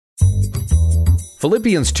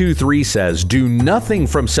Philippians 2:3 says, "Do nothing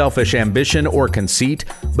from selfish ambition or conceit,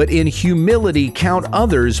 but in humility count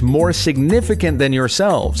others more significant than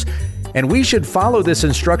yourselves." And we should follow this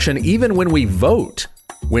instruction even when we vote,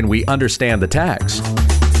 when we understand the text.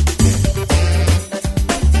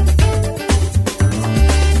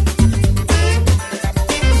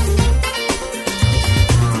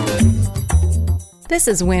 This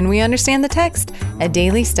is When We Understand the Text, a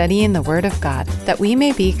daily study in the Word of God, that we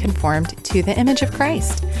may be conformed to the image of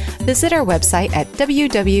Christ. Visit our website at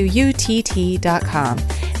www.utt.com.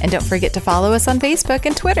 And don't forget to follow us on Facebook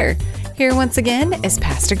and Twitter. Here once again is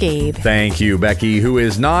Pastor Gabe. Thank you, Becky, who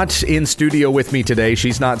is not in studio with me today.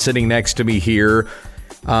 She's not sitting next to me here.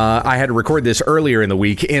 I had to record this earlier in the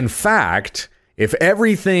week. In fact, if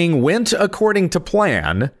everything went according to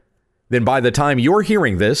plan, then by the time you're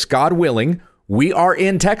hearing this, God willing, we are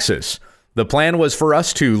in Texas. The plan was for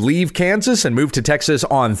us to leave Kansas and move to Texas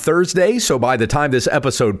on Thursday. So by the time this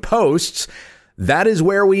episode posts, that is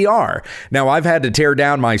where we are. Now, I've had to tear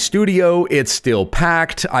down my studio. It's still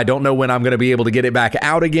packed. I don't know when I'm going to be able to get it back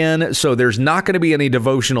out again. So there's not going to be any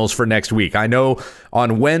devotionals for next week. I know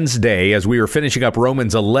on Wednesday, as we were finishing up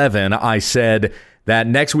Romans 11, I said that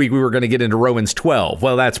next week we were going to get into Romans 12.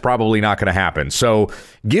 Well, that's probably not going to happen. So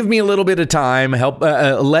give me a little bit of time.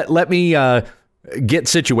 Let me get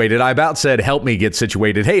situated. I about said, help me get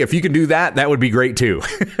situated. Hey, if you can do that, that would be great too.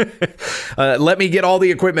 Let me get all the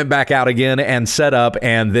equipment back out again and set up,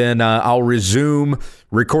 and then I'll resume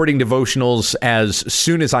recording devotionals as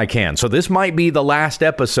soon as I can. So this might be the last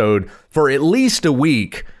episode for at least a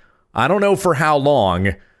week. I don't know for how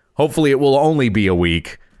long. Hopefully it will only be a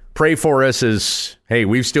week. Pray for us as, hey,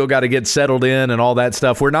 we've still got to get settled in and all that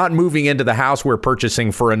stuff. We're not moving into the house we're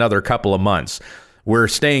purchasing for another couple of months. We're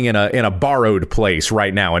staying in a borrowed place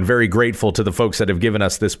right now, and very grateful to the folks that have given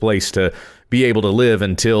us this place to be able to live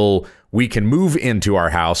until we can move into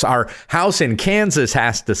our house. Our house in Kansas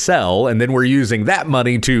has to sell, and then we're using that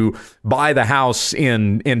money to buy the house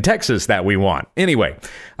in Texas that we want. Anyway,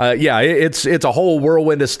 it's a whole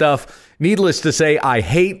whirlwind of stuff. Needless to say, I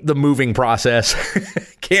hate the moving process.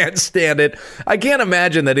 Can't stand it. I can't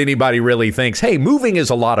imagine that anybody really thinks, hey, moving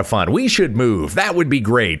is a lot of fun. We should move. That would be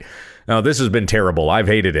great. No, this has been terrible. I've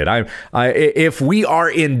hated it. If we are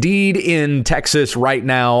indeed in Texas right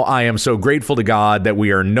now, I am so grateful to God that we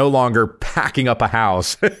are no longer packing up a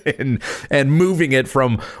house and moving it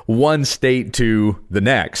from one state to the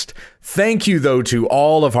next. Thank you, though, to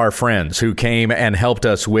all of our friends who came and helped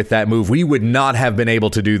us with that move. We would not have been able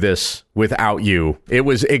to do this without you. It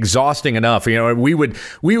was exhausting enough. You know, we would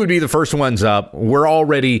be the first ones up. We're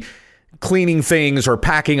already cleaning things or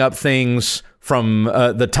packing up things from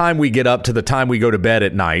the time we get up to the time we go to bed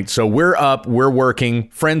at night. So we're up, we're working,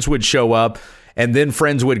 friends would show up, and then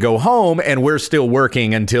friends would go home, and we're still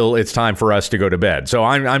working until it's time for us to go to bed. So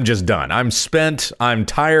I'm just done. I'm spent. I'm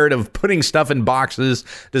tired of putting stuff in boxes,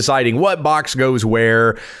 deciding what box goes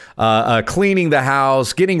where, cleaning the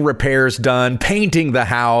house, getting repairs done, painting the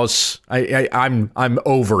house. I'm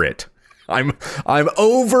over it. I'm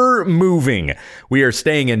over moving. We are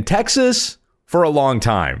staying in Texas for a long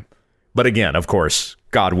time. But again, of course,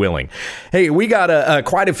 God willing. Hey, we got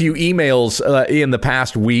quite a few emails in the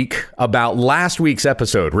past week about last week's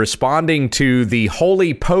episode, responding to the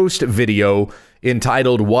Holy Post video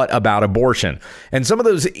entitled, "What About Abortion?" And some of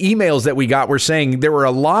those emails that we got were saying there were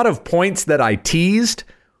a lot of points that I teased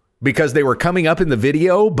because they were coming up in the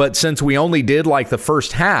video, but since we only did like the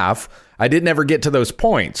first half, I didn't ever get to those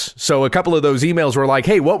points. So a couple of those emails were like,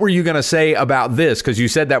 hey, what were you going to say about this? Because you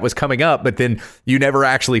said that was coming up, but then you never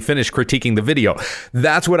actually finished critiquing the video.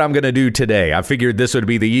 That's what I'm going to do today. I figured this would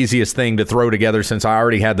be the easiest thing to throw together since I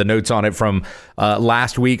already had the notes on it from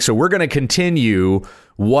last week. So we're going to continue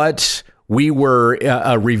what we were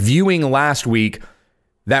reviewing last week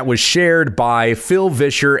that was shared by Phil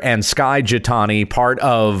Vischer and Skye Jethani, part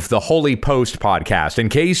of the Holy Post podcast. In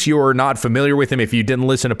case you're not familiar with him, if you didn't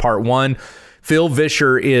listen to part one, Phil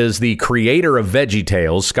Vischer is the creator of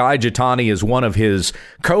VeggieTales. Skye Jethani is one of his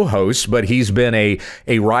co-hosts, but he's been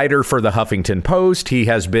a writer for the Huffington Post. He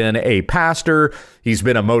has been a pastor. He's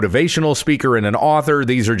been a motivational speaker and an author.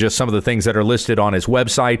 These are just some of the things that are listed on his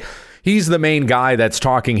website. He's the main guy that's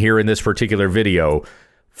talking here in this particular video.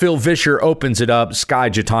 Phil Vischer opens it up. Skye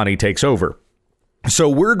Jethani takes over. So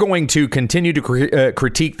we're going to continue to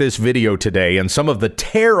critique this video today and some of the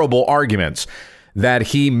terrible arguments that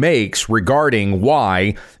he makes regarding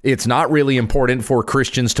why it's not really important for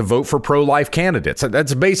Christians to vote for pro-life candidates.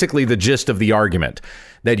 That's basically the gist of the argument,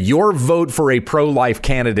 that your vote for a pro-life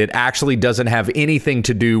candidate actually doesn't have anything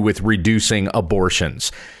to do with reducing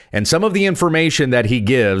abortions. And some of the information that he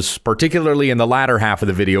gives, particularly in the latter half of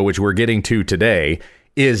the video, which we're getting to today,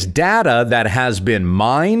 is data that has been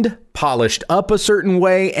mined, polished up a certain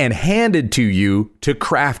way, and handed to you to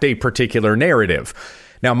craft a particular narrative.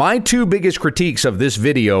 Now, my two biggest critiques of this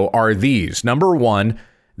video are these. Number one,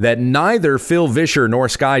 that neither Phil Vischer nor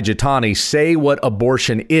Skye Jethani say what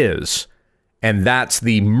abortion is, and that's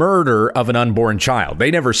the murder of an unborn child.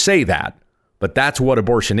 They never say that, but that's what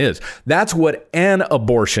abortion is. That's what an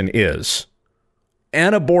abortion is.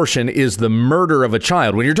 An abortion is the murder of a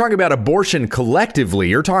child. When you're talking about abortion collectively,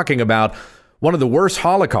 you're talking about one of the worst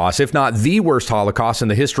holocausts, if not the worst holocaust in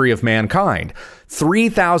the history of mankind.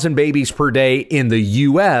 3,000 babies per day in the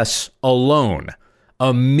U.S. alone.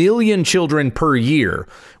 1 million children per year.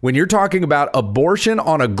 When you're talking about abortion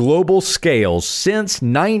on a global scale since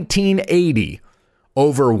 1980,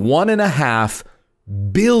 over 1.5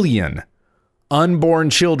 billion unborn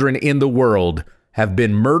children in the world have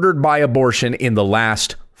been murdered by abortion in the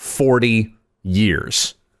last 40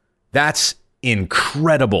 years. That's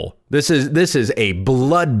incredible. This is a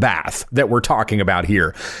bloodbath that we're talking about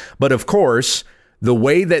here. But of course, the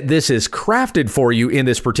way that this is crafted for you in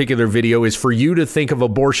this particular video is for you to think of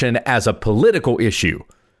abortion as a political issue,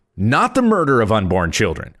 not the murder of unborn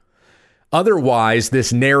children. Otherwise,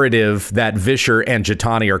 this narrative that Vischer and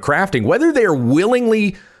Jethani are crafting, whether they're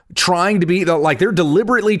willingly trying to be, like they're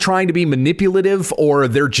deliberately trying to be manipulative, or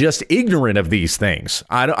they're just ignorant of these things.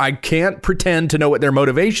 I can't pretend to know what their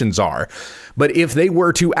motivations are. But if they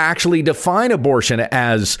were to actually define abortion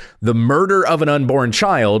as the murder of an unborn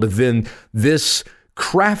child, then this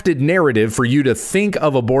crafted narrative for you to think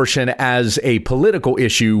of abortion as a political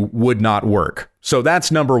issue would not work. So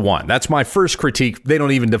that's number one. That's my first critique. They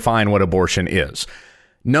don't even define what abortion is.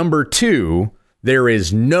 Number two, there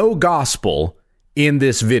is no gospel in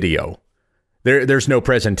this video. There's no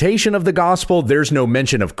presentation of the gospel. There's no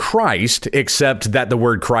mention of Christ, except that the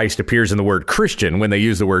word Christ appears in the word Christian when they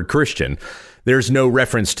use the word Christian. There's no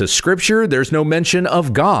reference to scripture. There's no mention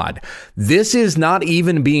of God. This is not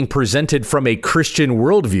even being presented from a Christian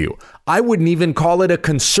worldview. I wouldn't even call it a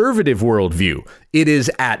conservative worldview. It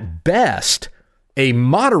is at best a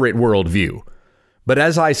moderate worldview. But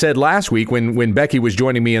as I said last week, when Becky was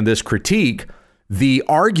joining me in this critique, the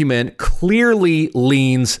argument clearly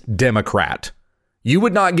leans Democrat. You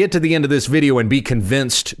would not get to the end of this video and be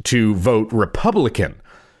convinced to vote Republican.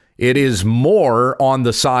 It is more on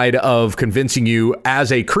the side of convincing you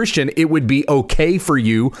as a Christian, it would be okay for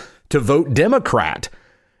you to vote Democrat.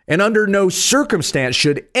 And under no circumstance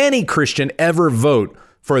should any Christian ever vote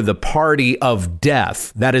for the party of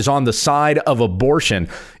death that is on the side of abortion.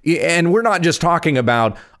 And we're not just talking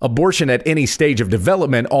about abortion at any stage of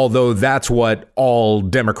development, although that's what all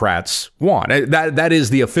Democrats want. That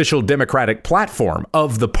is the official Democratic platform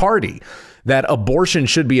of the party, that abortion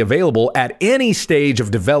should be available at any stage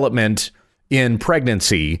of development in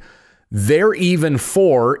pregnancy. They're even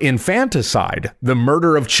for infanticide, the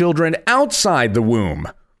murder of children outside the womb.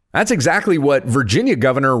 That's exactly what Virginia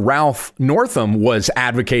Governor Ralph Northam was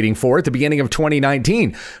advocating for at the beginning of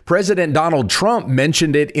 2019. President Donald Trump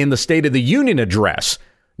mentioned it in the State of the Union address,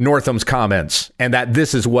 Northam's comments, and that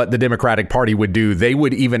this is what the Democratic Party would do. They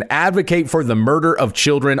would even advocate for the murder of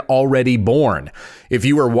children already born. If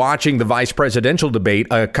you were watching the vice presidential debate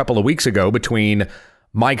a couple of weeks ago between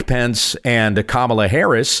Mike Pence and Kamala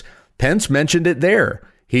Harris, Pence mentioned it there.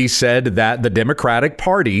 He said that the Democratic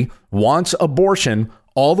Party wants abortion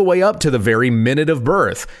all the way up to the very minute of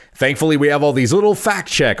birth. Thankfully, we have all these little fact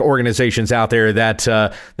check organizations out there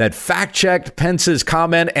that fact checked Pence's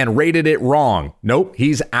comment and rated it wrong. Nope,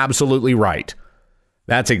 he's absolutely right.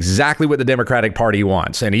 That's exactly what the Democratic Party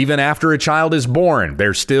wants. And even after a child is born,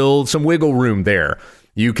 there's still some wiggle room there.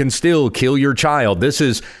 You can still kill your child. This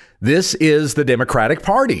is the Democratic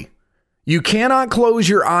Party. You cannot close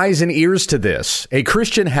your eyes and ears to this. A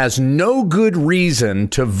Christian has no good reason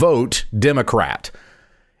to vote Democrat.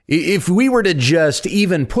 If we were to just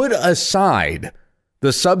even put aside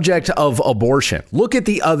the subject of abortion, look at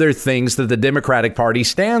the other things that the Democratic Party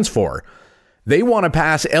stands for. They want to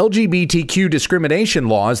pass LGBTQ discrimination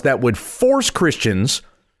laws that would force Christians,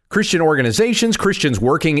 Christian organizations, Christians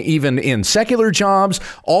working even in secular jobs,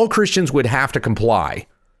 all Christians would have to comply.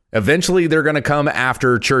 Eventually, they're going to come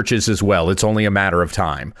after churches as well. It's only a matter of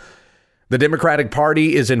time. The Democratic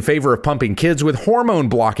Party is in favor of pumping kids with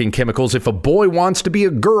hormone-blocking chemicals if a boy wants to be a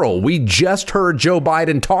girl. We just heard Joe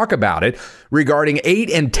Biden talk about it regarding 8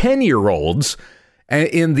 and 10-year-olds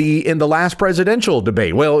in the last presidential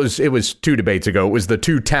debate. Well, it was 2 debates ago. It was the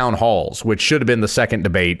 2 town halls, which should have been the second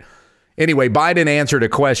debate. Anyway, Biden answered a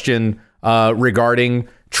question regarding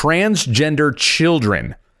transgender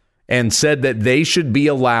children. and said that they should be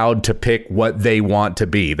allowed to pick what they want to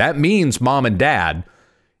be. That means, mom and dad,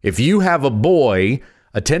 if you have a boy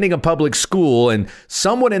attending a public school and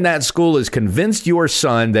someone in that school has convinced your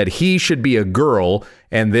son that he should be a girl,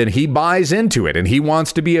 and then he buys into it and he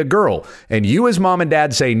wants to be a girl, and you as mom and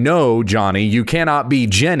dad say, no, Johnny, you cannot be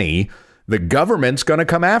Jenny, the government's going to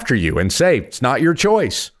come after you and say, it's not your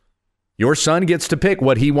choice. Your son gets to pick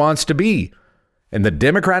what he wants to be. And the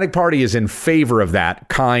Democratic Party is in favor of that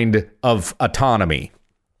kind of autonomy.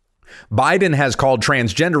 Biden has called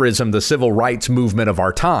transgenderism the civil rights movement of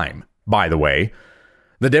our time, by the way.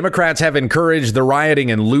 The Democrats have encouraged the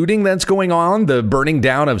rioting and looting that's going on, the burning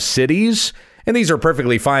down of cities. And these are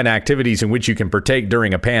perfectly fine activities in which you can partake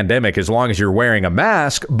during a pandemic as long as you're wearing a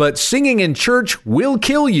mask. But singing in church will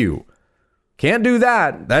kill you. Can't do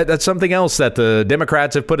that. That's something else that the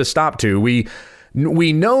Democrats have put a stop to. We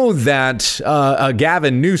know that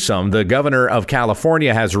Gavin Newsom, the governor of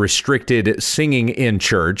California, has restricted singing in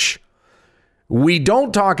church. We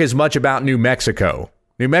don't talk as much about New Mexico.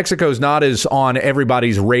 New Mexico is not as on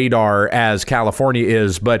everybody's radar as California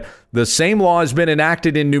is, but the same law has been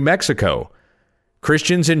enacted in New Mexico.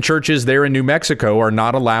 Christians in churches there in New Mexico are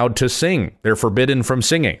not allowed to sing. They're forbidden from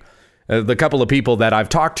singing. The couple of people that I've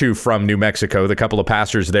talked to from New Mexico, the couple of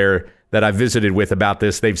pastors there that I've visited with about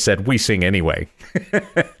this, they've said, we sing anyway.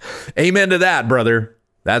 Amen to that, brother.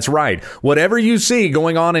 That's right. Whatever you see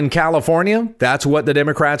going on in California, that's what the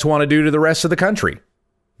Democrats want to do to the rest of the country.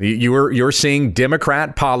 You're seeing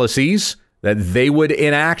Democrat policies that they would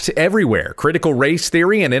enact everywhere. Critical race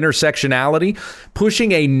theory and intersectionality,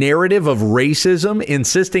 pushing a narrative of racism,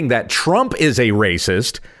 insisting that Trump is a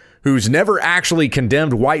racist who's never actually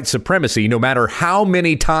condemned white supremacy, no matter how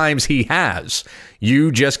many times he has.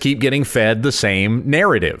 You just keep getting fed the same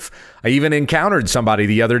narrative. I even encountered somebody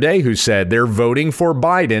the other day who said they're voting for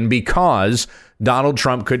Biden because Donald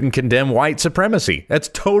Trump couldn't condemn white supremacy. That's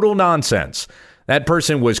total nonsense. That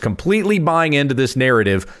person was completely buying into this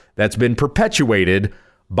narrative that's been perpetuated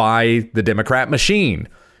by the Democrat machine.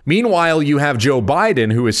 Meanwhile, you have Joe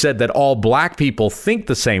Biden, who has said that all black people think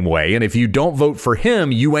the same way, and if you don't vote for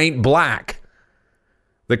him, you ain't black.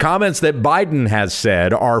 The comments that Biden has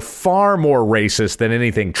said are far more racist than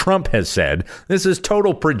anything Trump has said. This is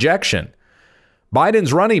total projection.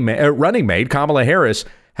 Biden's running mate, Kamala Harris,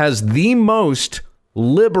 has the most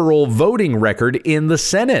liberal voting record in the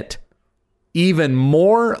Senate. Even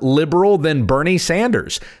more liberal than Bernie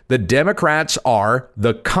Sanders. The Democrats are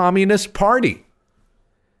the Communist Party.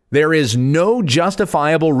 There is no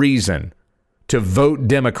justifiable reason to vote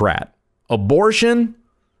Democrat. Abortion,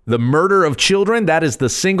 the murder of children, that is the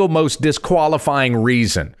single most disqualifying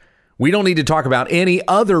reason. We don't need to talk about any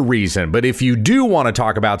other reason, but if you do want to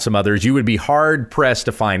talk about some others, you would be hard pressed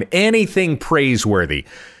to find anything praiseworthy.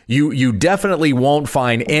 You definitely won't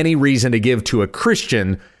find any reason to give to a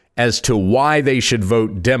Christian as to why they should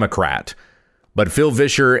vote Democrat. But Phil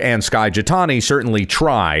Vischer and Skye Jethani certainly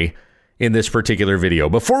try in this particular video.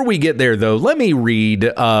 Before we get there, though, let me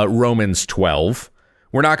read Romans 12.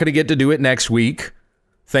 We're not going to get to do it next week.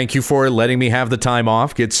 Thank you for letting me have the time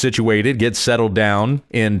off, get situated, get settled down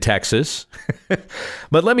in Texas.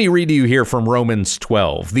 But let me read to you here from Romans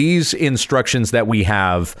 12. These instructions that we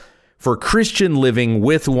have for Christian living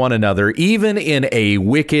with one another, even in a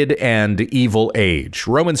wicked and evil age.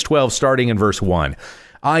 Romans 12, starting in verse 1.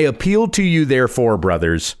 I appeal to you, therefore,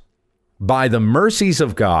 brothers, by the mercies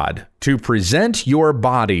of God, to present your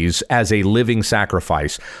bodies as a living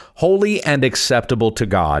sacrifice, holy and acceptable to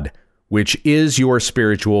God, which is your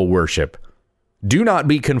spiritual worship. Do not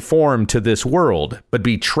be conformed to this world, but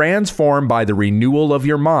be transformed by the renewal of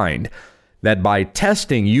your mind, that by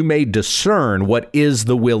testing you may discern what is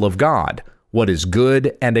the will of God, what is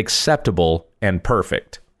good and acceptable and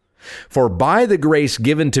perfect. For by the grace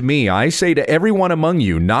given to me, I say to everyone among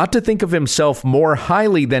you not to think of himself more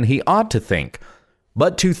highly than he ought to think,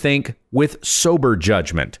 but to think with sober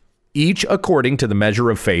judgment, each according to the measure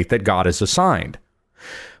of faith that God has assigned.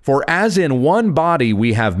 For as in one body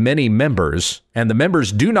we have many members, and the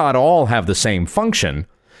members do not all have the same function,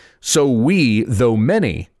 so we, though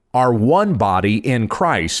many, are one body in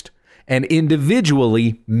Christ, and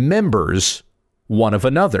individually members one of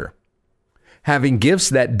another. Having gifts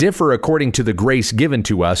that differ according to the grace given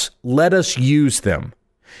to us, let us use them.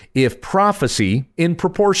 If prophecy, in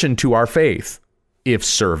proportion to our faith. If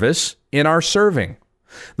service, in our serving.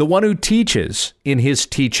 The one who teaches, in his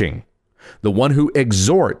teaching. The one who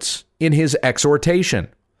exhorts, in his exhortation.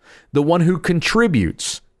 The one who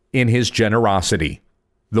contributes, in his generosity.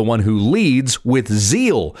 The one who leads with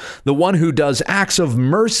zeal. The one who does acts of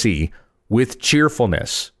mercy with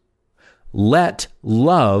cheerfulness. Let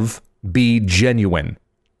love be genuine.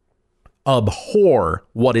 Abhor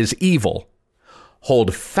what is evil.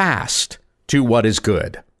 Hold fast to what is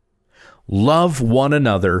good. Love one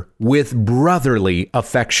another with brotherly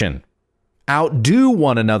affection. Outdo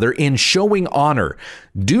one another in showing honor.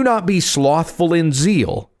 Do not be slothful in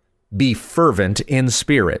zeal. Be fervent in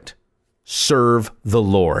spirit. Serve the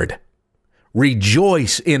Lord.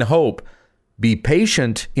 Rejoice in hope. Be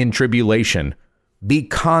patient in tribulation. Be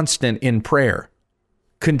constant in prayer.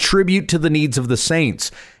 Contribute to the needs of the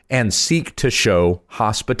saints and seek to show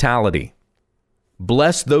hospitality.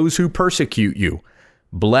 Bless those who persecute you.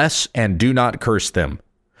 Bless and do not curse them.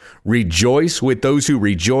 Rejoice with those who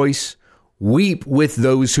rejoice. Weep with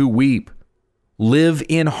those who weep. Live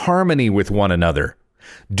in harmony with one another.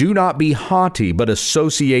 Do not be haughty, but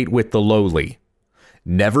associate with the lowly.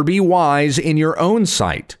 Never be wise in your own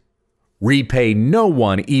sight. Repay no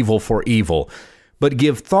one evil for evil, but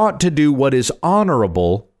give thought to do what is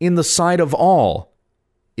honorable in the sight of all.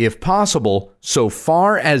 If possible, so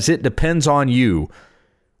far as it depends on you,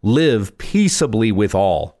 live peaceably with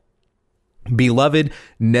all. Beloved,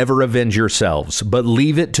 never avenge yourselves, but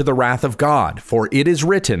leave it to the wrath of God, for it is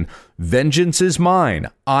written, "Vengeance is mine,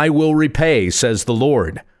 I will repay, says the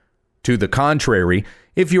Lord." To the contrary,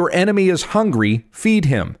 if your enemy is hungry, feed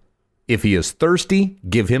him. If he is thirsty,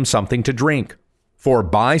 give him something to drink. For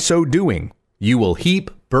by so doing, you will heap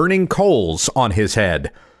burning coals on his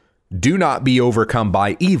head. Do not be overcome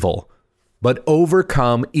by evil, but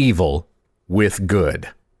overcome evil with good.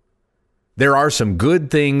 There are some good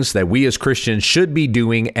things that we as Christians should be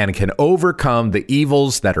doing and can overcome the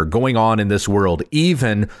evils that are going on in this world,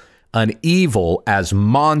 even an evil as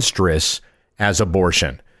monstrous as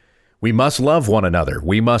abortion. We must love one another.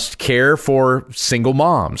 We must care for single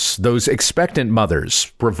moms, those expectant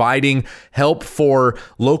mothers, providing help for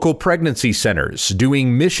local pregnancy centers,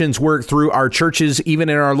 doing missions work through our churches, even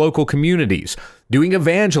in our local communities, doing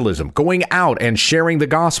evangelism, going out and sharing the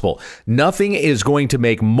gospel. Nothing is going to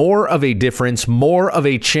make more of a difference, more of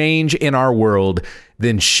a change in our world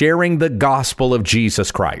than sharing the gospel of Jesus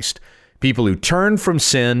Christ. People who turn from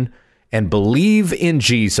sin and believe in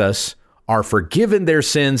Jesus are forgiven their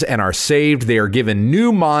sins and are saved. They are given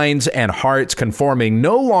new minds and hearts, conforming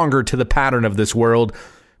no longer to the pattern of this world,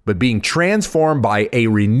 but being transformed by a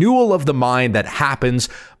renewal of the mind that happens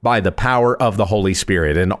by the power of the Holy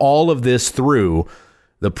Spirit. And all of this through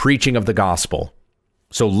the preaching of the gospel.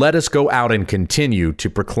 So let us go out and continue to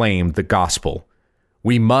proclaim the gospel.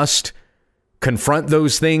 We must confront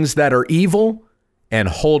those things that are evil and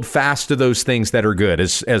hold fast to those things that are good.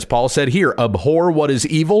 As Paul said here, abhor what is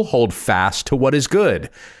evil, hold fast to what is good.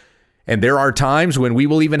 And there are times when we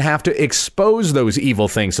will even have to expose those evil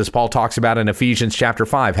things, as Paul talks about in Ephesians chapter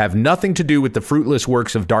 5, have nothing to do with the fruitless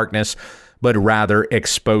works of darkness, but rather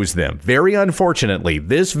expose them. Very unfortunately,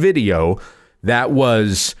 this video that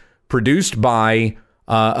was produced by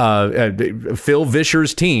Phil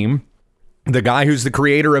Vischer's team, the guy who's the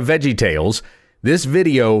creator of VeggieTales, this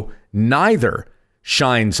video neither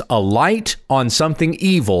shines a light on something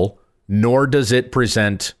evil, nor does it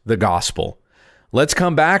present the gospel. Let's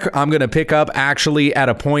come back. I'm going to pick up actually at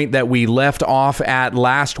a point that we left off at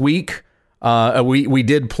last week. We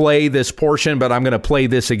did play this portion, but I'm going to play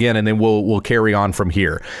this again, and then we'll carry on from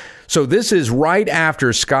here. So this is right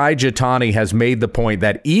after Skye Jethani has made the point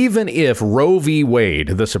that even if Roe v. Wade,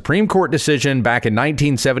 the Supreme Court decision back in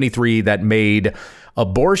 1973 that made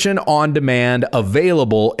abortion on demand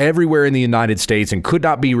available everywhere in the United States and could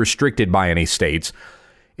not be restricted by any states,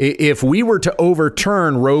 if we were to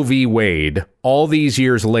overturn Roe v. Wade all these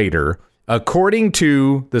years later, according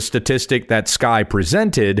to the statistic that Skye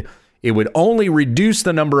presented, it would only reduce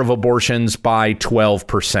the number of abortions by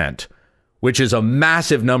 12%, which is a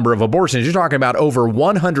massive number of abortions. You're talking about over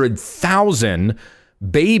 100,000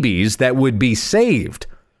 babies that would be saved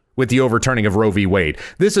with the overturning of Roe v. Wade.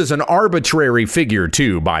 This is an arbitrary figure,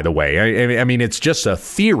 too, by the way. I mean, it's just a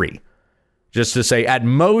theory. Just to say, at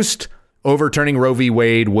most, overturning Roe v.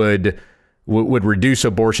 Wade would reduce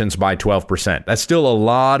abortions by 12%. That's still a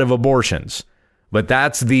lot of abortions. But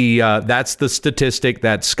that's the statistic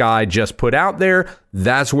that Skye just put out there.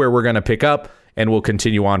 That's where we're going to pick up, and we'll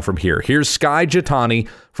continue on from here. Here's Skye Jethani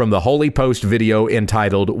from the Holy Post video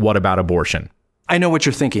entitled, "What About Abortion?" I know what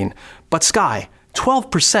you're thinking, but Skye,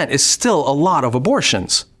 12% is still a lot of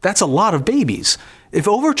abortions. That's a lot of babies. If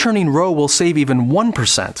overturning Roe will save even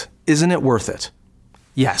 1%, isn't it worth it?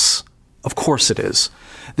 Yes, of course it is.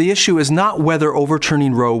 The issue is not whether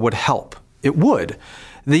overturning Roe would help. It would.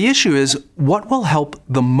 The issue is what will help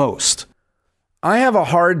the most. I have a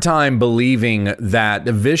hard time believing that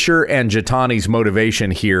Vischer and Jethani's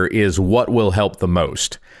motivation here is what will help the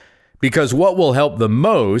most. Because what will help the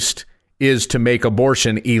most is to make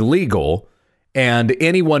abortion illegal, and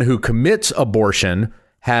anyone who commits abortion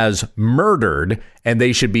has murdered, and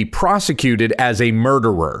they should be prosecuted as a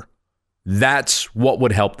murderer. That's what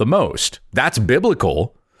would help the most. That's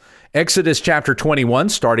biblical. Exodus chapter 21,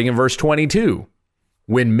 starting in verse 22.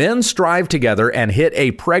 When men strive together and hit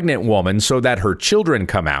a pregnant woman so that her children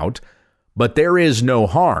come out, but there is no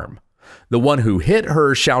harm, the one who hit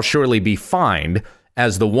her shall surely be fined,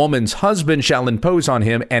 as the woman's husband shall impose on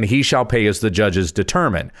him, and he shall pay as the judges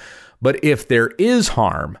determine. But if there is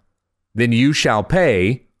harm, then you shall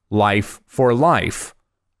pay life for life,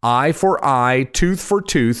 eye for eye, tooth for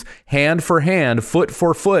tooth, hand for hand, foot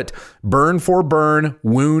for foot, burn for burn,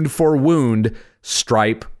 wound for wound,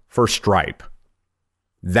 stripe for stripe.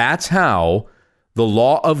 That's how the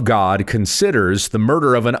law of God considers the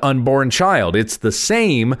murder of an unborn child. It's the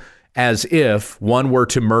same as if one were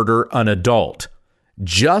to murder an adult.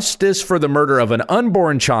 Justice for the murder of an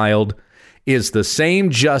unborn child is the same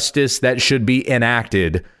justice that should be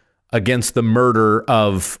enacted against the murder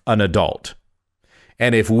of an adult.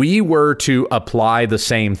 And if we were to apply the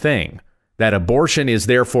same thing, that abortion is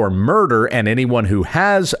therefore murder and anyone who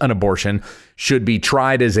has an abortion should be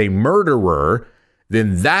tried as a murderer,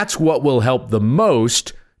 then that's what will help the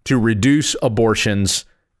most to reduce abortions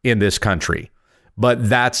in this country. But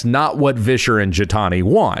that's not what Vischer and Jitani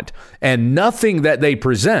want. And nothing that they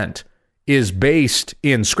present is based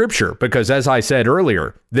in Scripture, because as I said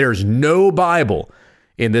earlier, there's no Bible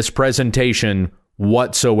in this presentation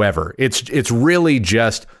whatsoever. It's really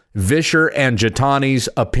just Vischer and Jitani's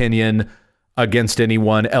opinion against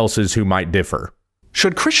anyone else's who might differ.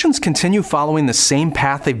 Should Christians continue following the same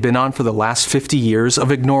path they've been on for the last 50 years of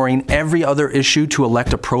ignoring every other issue to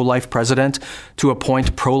elect a pro-life president, to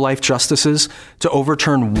appoint pro-life justices, to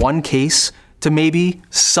overturn one case, to maybe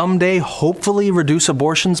someday hopefully reduce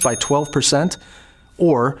abortions by 12%?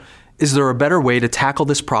 Or is there a better way to tackle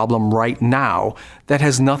this problem right now that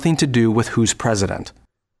has nothing to do with who's president?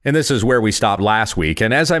 And this is where we stopped last week.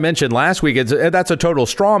 And as I mentioned last week, that's a total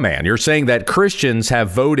straw man. You're saying that Christians have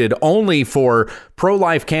voted only for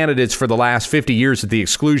pro-life candidates for the last 50 years at the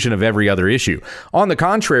exclusion of every other issue. On the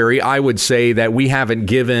contrary, I would say that we haven't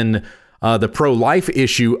given the pro-life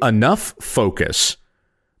issue enough focus,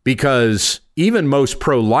 because even most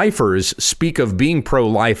pro-lifers speak of being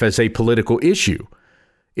pro-life as a political issue.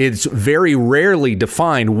 It's very rarely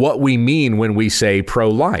defined what we mean when we say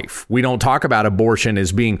pro-life. We don't talk about abortion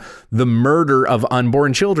as being the murder of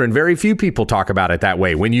unborn children. Very few people talk about it that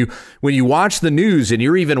way. When you watch the news and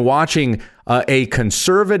you're even watching a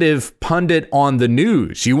conservative pundit on the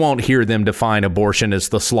news, you won't hear them define abortion as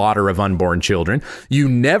the slaughter of unborn children. You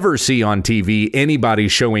never see on TV anybody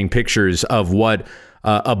showing pictures of what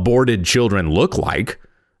aborted children look like,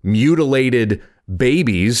 mutilated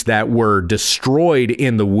babies that were destroyed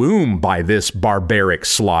in the womb by this barbaric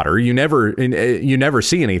slaughter. You never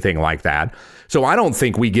see anything like that. So I don't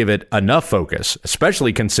think we give it enough focus,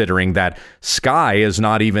 especially considering that Sky is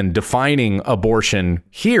not even defining abortion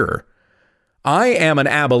here. I am an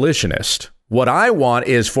abolitionist. What I want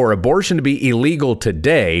is for abortion to be illegal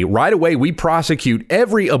today. Right away, we prosecute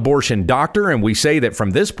every abortion doctor, and we say that from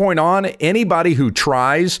this point on, anybody who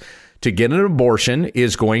tries to get an abortion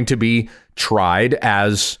is going to be tried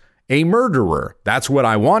as a murderer. That's what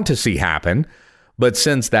I want to see happen. But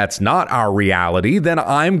since that's not our reality, then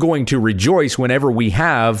I'm going to rejoice whenever we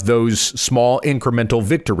have those small incremental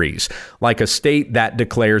victories, like a state that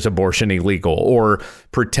declares abortion illegal or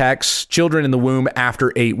protects children in the womb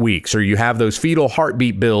after 8 weeks, or you have those fetal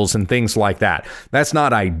heartbeat bills and things like that. That's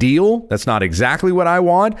not ideal. That's not exactly what I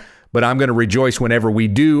want. But I'm going to rejoice whenever we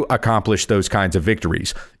do accomplish those kinds of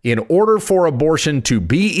victories. In order for abortion to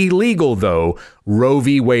be illegal, though, Roe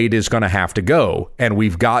v. Wade is going to have to go. And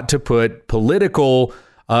we've got to put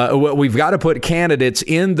candidates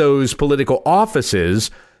in those political offices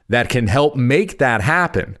that can help make that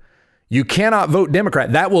happen. You cannot vote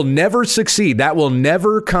Democrat. That will never succeed. That will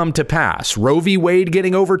never come to pass. Roe v. Wade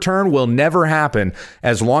getting overturned will never happen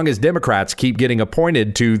as long as Democrats keep getting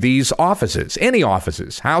appointed to these offices, any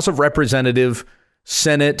offices, House of Representative,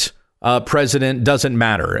 Senate, president, doesn't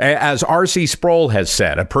matter. As R.C. Sproul has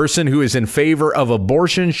said, a person who is in favor of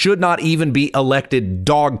abortion should not even be elected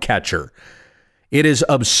dog catcher. It is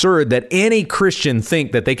absurd that any Christian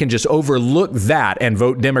think that they can just overlook that and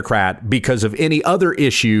vote Democrat because of any other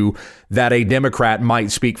issue that a Democrat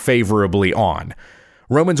might speak favorably on.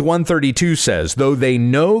 Romans 1:32 says, though they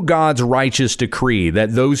know God's righteous decree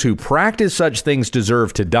that those who practice such things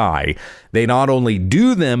deserve to die, they not only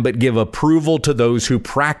do them, but give approval to those who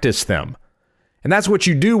practice them. And that's what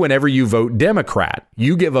you do whenever you vote Democrat.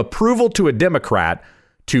 You give approval to a Democrat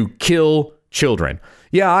to kill children.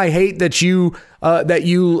 Yeah, I hate that you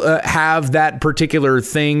have that particular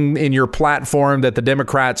thing in your platform that the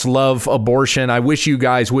Democrats love abortion. I wish you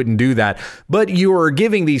guys wouldn't do that. But you are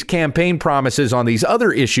giving these campaign promises on these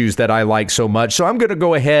other issues that I like so much. So I'm going to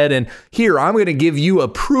go ahead and I'm going to give you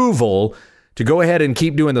approval to go ahead and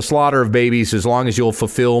keep doing the slaughter of babies as long as you'll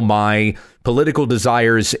fulfill my political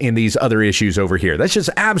desires in these other issues over here. That's just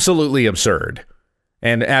absolutely absurd.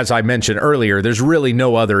 And as I mentioned earlier, there's really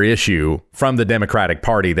no other issue from the Democratic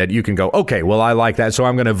Party that you can go, okay, well, I like that, so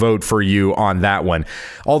I'm going to vote for you on that one.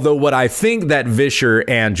 Although what I think that Vischer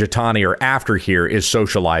and Jitani are after here is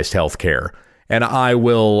socialized health care. And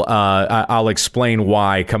I'll explain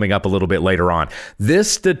why coming up a little bit later on.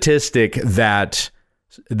 This statistic that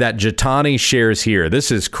Jitani shares here, this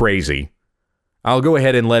is crazy. I'll go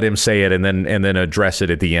ahead and let him say it and then address it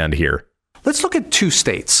at the end here. Let's look at two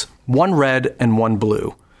states, one red and one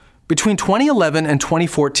blue. Between 2011 and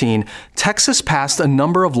 2014, Texas passed a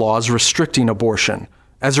number of laws restricting abortion.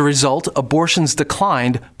 As a result, abortions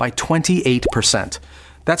declined by 28%.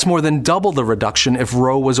 That's more than double the reduction if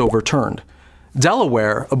Roe was overturned.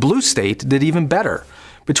 Delaware, a blue state, did even better.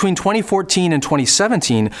 Between 2014 and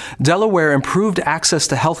 2017, Delaware improved access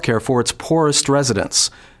to health care for its poorest residents.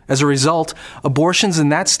 As a result, abortions in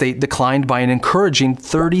that state declined by an encouraging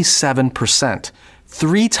 37%,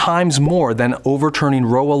 3 times more than overturning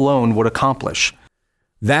Roe alone would accomplish.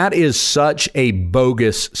 That is such a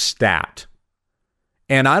bogus stat.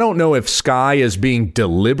 And I don't know if Sky is being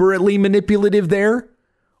deliberately manipulative there,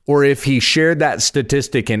 or if he shared that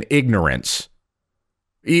statistic in ignorance.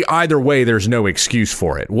 Either way, there's no excuse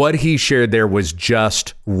for it. What he shared there was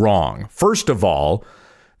just wrong. First of all,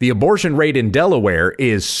 the abortion rate in Delaware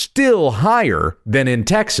is still higher than in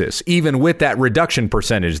Texas, even with that reduction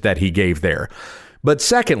percentage that he gave there. But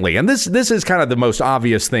secondly, and this is kind of the most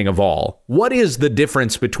obvious thing of all, what is the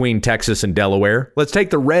difference between Texas and Delaware? Let's take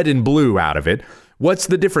the red and blue out of it. What's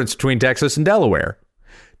the difference between Texas and Delaware?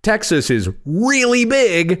 Texas is really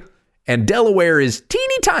big and Delaware is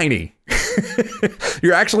teeny tiny.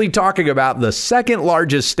 You're actually talking about the second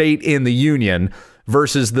largest state in the union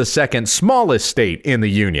versus the second smallest state in the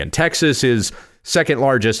union. Texas is second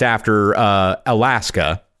largest after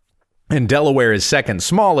Alaska, and Delaware is second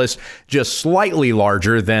smallest, just slightly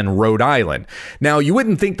larger than Rhode Island. Now, you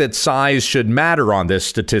wouldn't think that size should matter on this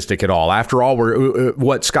statistic at all. After all,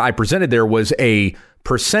 what Sky presented there was a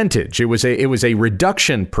percentage. It was a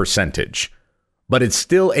reduction percentage, but it's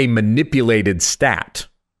still a manipulated stat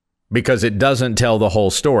because it doesn't tell the whole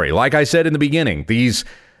story. Like I said in the beginning, these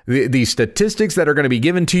statistics that are going to be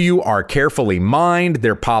given to you are carefully mined,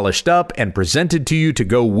 they're polished up and presented to you to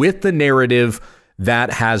go with the narrative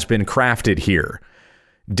that has been crafted here.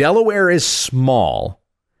 Delaware is small,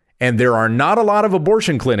 and there are not a lot of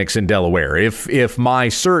abortion clinics in Delaware. If my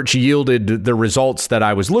search yielded the results that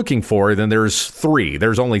I was looking for, then there's 3.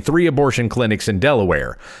 There's only 3 abortion clinics in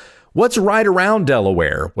Delaware. What's right around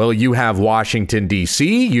Delaware? Well, you have Washington,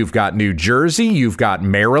 D.C., you've got New Jersey, you've got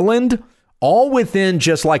Maryland, all within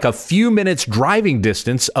just like a few minutes driving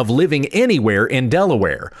distance of living anywhere in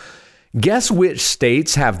Delaware. Guess which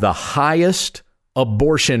states have the highest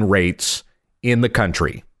abortion rates in the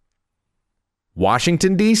country?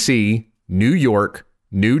 Washington, D.C., New York,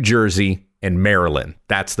 New Jersey, and Maryland.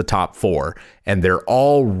 That's the top 4. And they're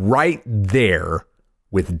all right there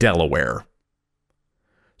with Delaware.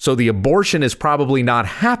 So the abortion is probably not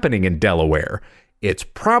happening in Delaware. It's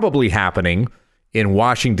probably happening in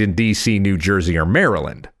Washington, D.C., New Jersey, or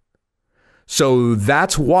Maryland. So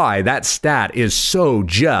that's why that stat is so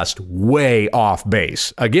just way off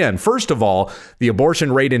base. Again, first of all, the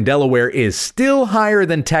abortion rate in Delaware is still higher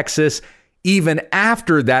than Texas, even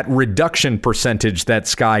after that reduction percentage that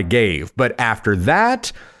Sky gave. But after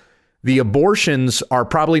that, the abortions are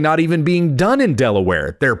probably not even being done in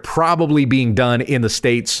Delaware. They're probably being done in the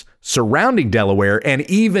states surrounding Delaware. And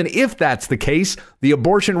even if that's the case, the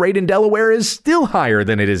abortion rate in Delaware is still higher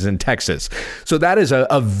than it is in Texas. So that is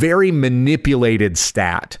a very manipulated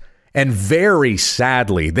stat. And very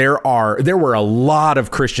sadly, there were a lot of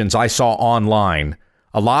Christians I saw online,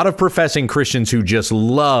 a lot of professing Christians who just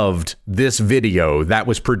loved this video that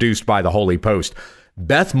was produced by the Holy Post.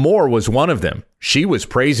 Beth Moore was one of them. She was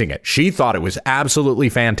praising it. She thought it was absolutely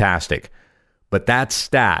fantastic. But that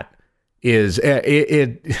stat is,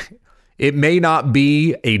 it may not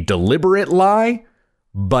be a deliberate lie,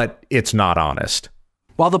 but it's not honest.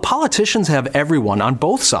 While the politicians have everyone on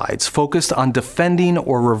both sides focused on defending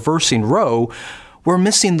or reversing Roe, we're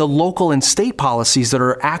missing the local and state policies that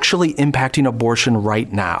are actually impacting abortion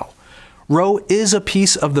right now. Roe is a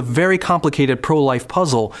piece of the very complicated pro-life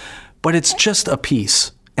puzzle, but it's just a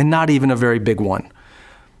piece, and not even a very big one.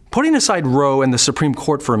 Putting aside Roe and the Supreme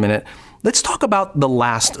Court for a minute, let's talk about the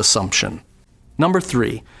last assumption. Number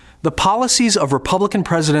 3, the policies of Republican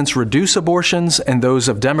presidents reduce abortions and those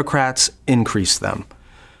of Democrats increase them.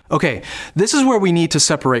 Okay, this is where we need to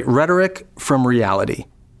separate rhetoric from reality.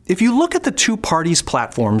 If you look at the two parties'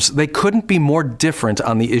 platforms, they couldn't be more different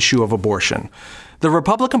on the issue of abortion. The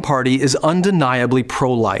Republican Party is undeniably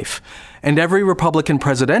pro-life, and every Republican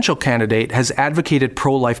presidential candidate has advocated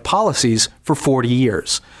pro-life policies for 40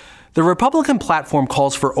 years. The Republican platform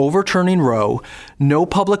calls for overturning Roe, no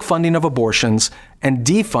public funding of abortions, and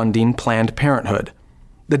defunding Planned Parenthood.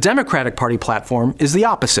 The Democratic Party platform is the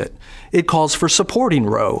opposite. It calls for supporting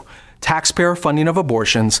Roe, taxpayer funding of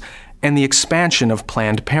abortions, and the expansion of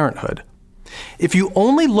Planned Parenthood. If you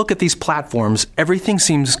only look at these platforms, everything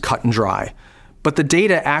seems cut and dry. But the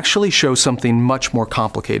data actually shows something much more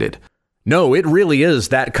complicated. No, it really is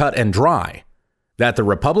that cut and dry. That the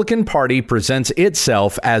Republican Party presents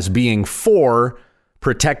itself as being for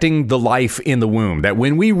protecting the life in the womb. That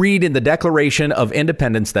when we read in the Declaration of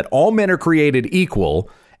Independence that all men are created equal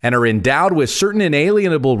and are endowed with certain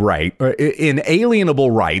inalienable rights,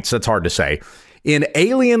 that's hard to say,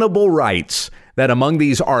 inalienable rights, that among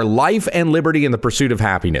these are life and liberty and the pursuit of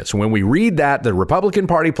happiness. When we read that, the Republican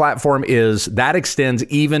Party platform is that extends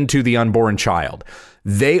even to the unborn child.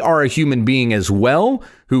 They are a human being as well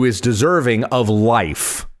who is deserving of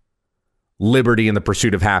life, liberty, and the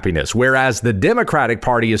pursuit of happiness. Whereas the Democratic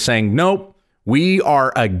Party is saying, nope, we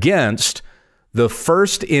are against the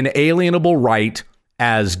first inalienable right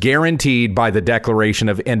as guaranteed by the Declaration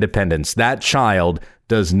of Independence. That child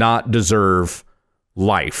does not deserve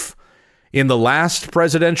life. In the last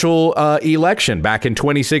presidential election back in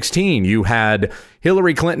 2016, you had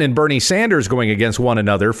Hillary Clinton and Bernie Sanders going against one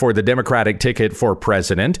another for the Democratic ticket for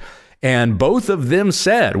president. And both of them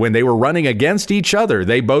said, when they were running against each other,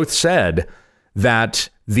 they both said that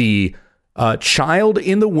the child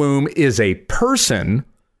in the womb is a person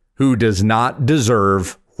who does not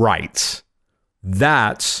deserve rights.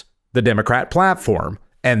 That's the Democrat platform.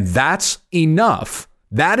 And that's enough.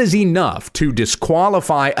 That is enough to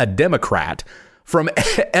disqualify a Democrat from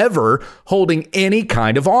ever holding any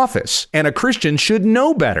kind of office. And a Christian should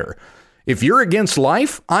know better. If you're against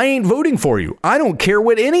life, I ain't voting for you. I don't care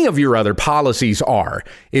what any of your other policies are.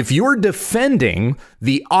 If you're defending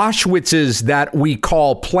the Auschwitzes that we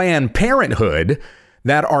call Planned Parenthood,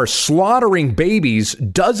 that are slaughtering babies,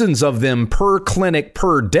 dozens of them per clinic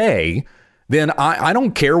per day, then I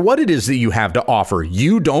don't care what it is that you have to offer.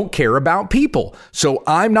 You don't care about people. So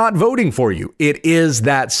I'm not voting for you. It is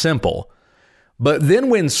that simple. But then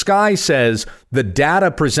when Sky says the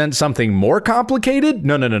data presents something more complicated,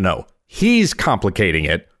 no. He's complicating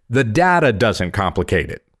it. The data doesn't complicate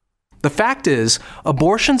it. The fact is,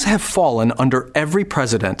 abortions have fallen under every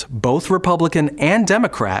president, both Republican and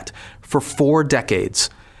Democrat, for 4 decades.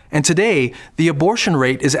 And today, the abortion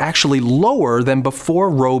rate is actually lower than before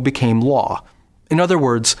Roe became law. In other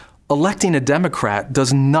words, electing a Democrat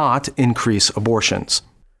does not increase abortions.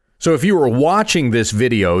 So if you were watching this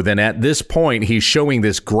video, then at this point, he's showing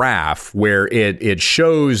this graph where it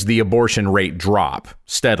shows the abortion rate drop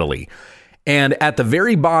steadily. And at the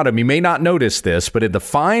very bottom, you may not notice this, but in the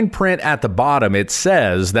fine print at the bottom, it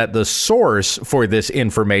says that the source for this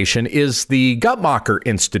information is the Guttmacher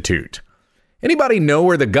Institute. Anybody know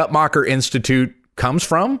where the Guttmacher Institute comes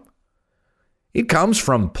from? It comes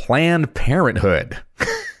from Planned Parenthood.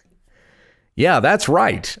 Yeah, that's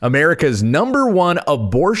right. America's #1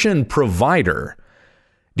 abortion provider.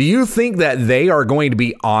 Do you think that they are going to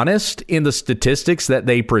be honest in the statistics that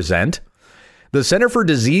they present? The Center for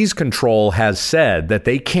Disease Control has said that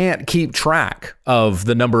they can't keep track of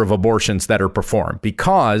the number of abortions that are performed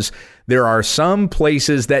because there are some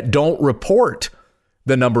places that don't report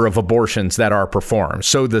the number of abortions that are performed.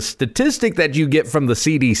 So the statistic that you get from the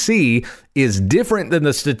CDC is different than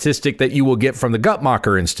the statistic that you will get from the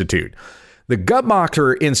Guttmacher Institute. The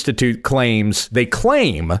Guttmacher Institute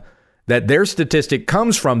claim that their statistic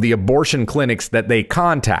comes from the abortion clinics that they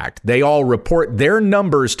contact. They all report their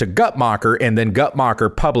numbers to Guttmacher, and then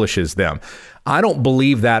Guttmacher publishes them. I don't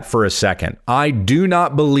believe that for a second. I do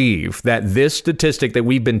not believe that this statistic that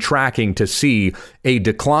we've been tracking to see a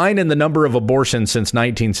decline in the number of abortions since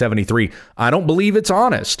 1973, I don't believe it's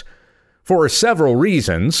honest for several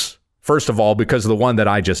reasons. First of all, because of the one that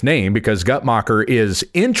I just named, because Guttmacher is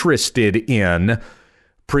interested in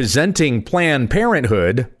presenting Planned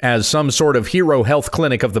Parenthood as some sort of hero health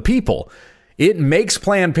clinic of the people. It makes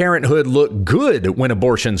Planned Parenthood look good when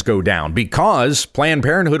abortions go down because Planned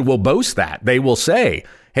Parenthood will boast that. They will say,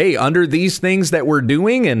 hey, under these things that we're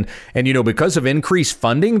doing and because of increased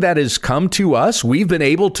funding that has come to us, we've been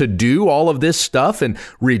able to do all of this stuff and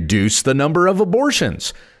reduce the number of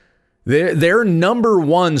abortions. Their number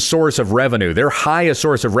one source of revenue, their highest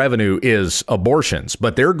source of revenue is abortions,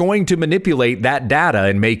 but they're going to manipulate that data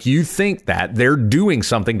and make you think that they're doing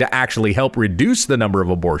something to actually help reduce the number of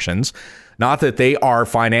abortions, not that they are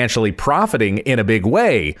financially profiting in a big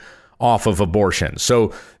way off of abortion.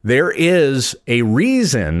 So there is a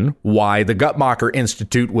reason why the Guttmacher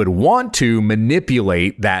Institute would want to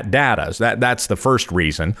manipulate that data. That's the first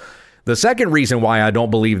reason. The second reason why I don't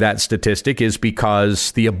believe that statistic is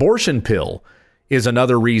because the abortion pill is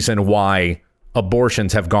another reason why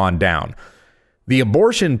abortions have gone down. The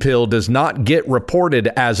abortion pill does not get reported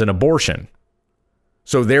as an abortion.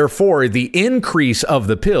 So therefore, the increase of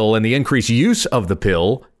the pill and the increased use of the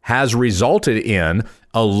pill has resulted in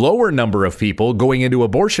a lower number of people going into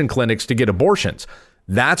abortion clinics to get abortions.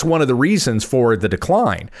 That's one of the reasons for the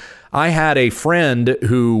decline. I had a friend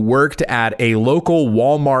who worked at a local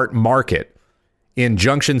Walmart market in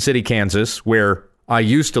Junction City, Kansas, where I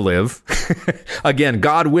used to live. Again,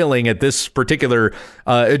 God willing, at this particular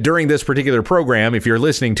during this particular program, if you're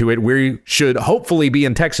listening to it, we should hopefully be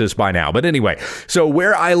in Texas by now. But anyway, so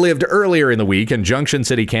where I lived earlier in the week in Junction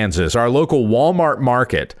City, Kansas, our local Walmart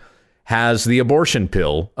market has the abortion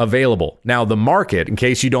pill available. Now, the market, in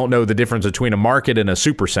case you don't know the difference between a market and a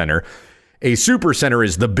supercenter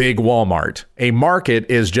is the big Walmart. A market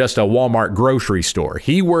is just a Walmart grocery store.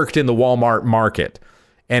 He worked in the Walmart market,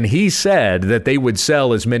 and he said that they would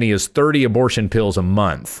sell as many as 30 abortion pills a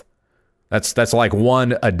month. That's like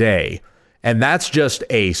one a day. And that's just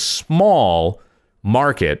a small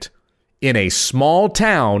market in a small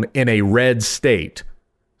town in a red state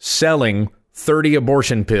selling 30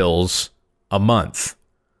 abortion pills a month.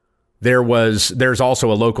 There's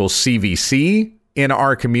also a local CVC in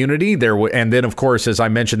our community. And then, of course, as I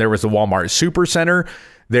mentioned, there was the Walmart Supercenter.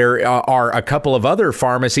 There are a couple of other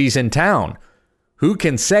pharmacies in town. Who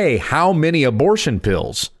can say how many abortion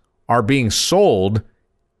pills are being sold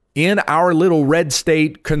in our little red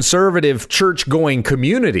state conservative church-going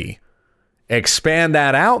community? Expand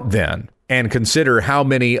that out then and consider how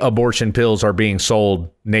many abortion pills are being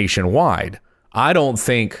sold nationwide. I don't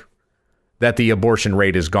think that the abortion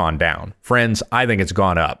rate has gone down. Friends, I think it's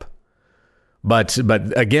gone up. But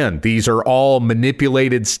again, these are all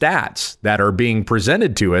manipulated stats that are being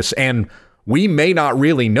presented to us, and we may not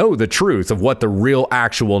really know the truth of what the real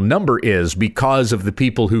actual number is because of the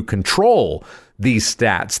people who control these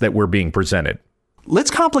stats that were being presented.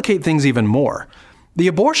 Let's complicate things even more. The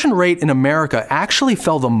abortion rate in America actually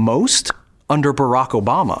fell the most under Barack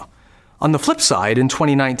Obama. On the flip side, in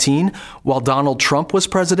 2019, while Donald Trump was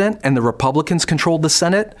president and the Republicans controlled the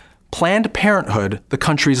Senate, Planned Parenthood, the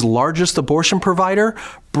country's largest abortion provider,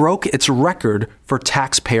 broke its record for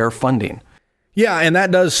taxpayer funding. Yeah, and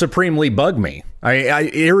that does supremely bug me.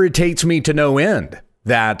 It irritates me to no end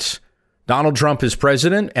that Donald Trump is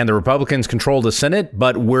president and the Republicans control the Senate,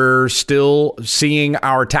 but we're still seeing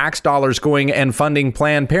our tax dollars going and funding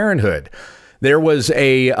Planned Parenthood. There was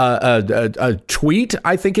a tweet,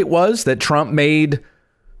 I think it was, that Trump made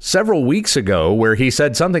several weeks ago where he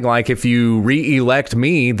said something like, if you re-elect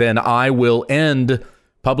me, then I will end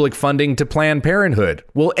public funding to Planned Parenthood.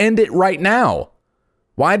 We'll end it right now.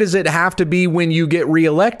 Why does it have to be when you get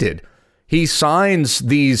reelected? He signs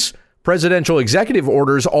these presidential executive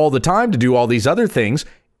orders all the time to do all these other things.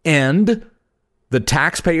 End the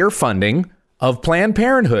taxpayer funding of Planned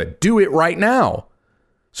Parenthood. Do it right now.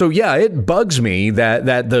 So, yeah, it bugs me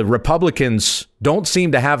that the Republicans don't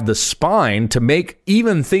seem to have the spine to make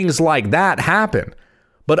even things like that happen.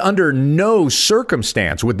 But under no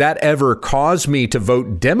circumstance would that ever cause me to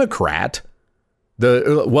vote Democrat.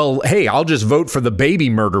 Hey, I'll just vote for the baby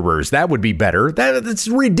murderers. That would be better. That's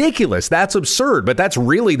ridiculous. That's absurd. But that's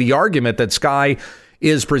really the argument that Sky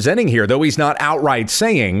is presenting here, though he's not outright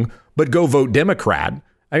saying, but go vote Democrat.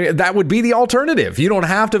 I mean, that would be the alternative. You don't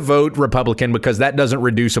have to vote Republican because that doesn't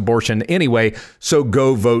reduce abortion anyway. So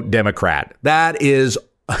go vote Democrat. That is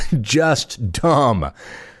just dumb.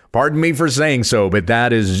 Pardon me for saying so, but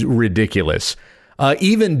that is ridiculous.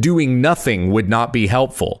 Even doing nothing would not be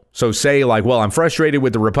helpful. So say like, well, I'm frustrated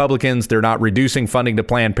with the Republicans. They're not reducing funding to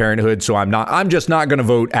Planned Parenthood. So I'm just not going to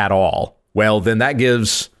vote at all. Well, then that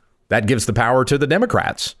gives the power to the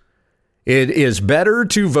Democrats. It is better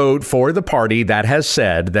to vote for the party that has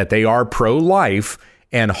said that they are pro-life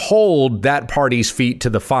and hold that party's feet to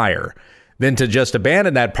the fire than to just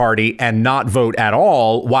abandon that party and not vote at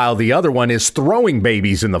all while the other one is throwing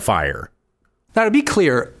babies in the fire. Now, to be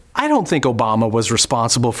clear, I don't think Obama was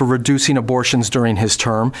responsible for reducing abortions during his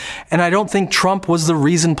term, and I don't think Trump was the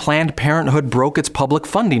reason Planned Parenthood broke its public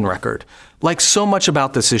funding record. Like so much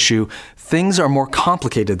about this issue, things are more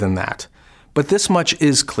complicated than that. But this much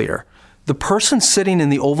is clear. The person sitting in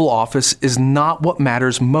the Oval Office is not what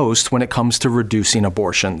matters most when it comes to reducing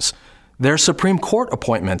abortions. Their Supreme Court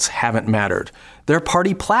appointments haven't mattered. Their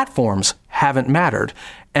party platforms haven't mattered.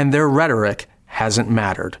 And their rhetoric hasn't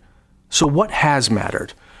mattered. So what has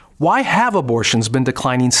mattered? Why have abortions been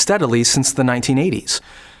declining steadily since the 1980s?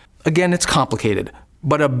 Again, it's complicated,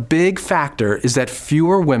 but a big factor is that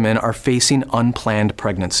fewer women are facing unplanned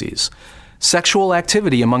pregnancies. Sexual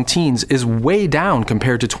activity among teens is way down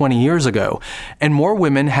compared to 20 years ago, and more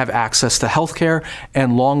women have access to healthcare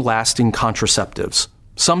and long-lasting contraceptives.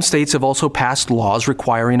 Some states have also passed laws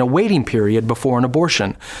requiring a waiting period before an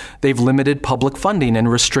abortion. They've limited public funding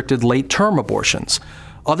and restricted late-term abortions.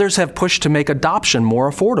 Others have pushed to make adoption more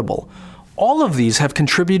affordable. All of these have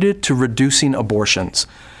contributed to reducing abortions.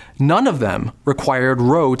 None of them required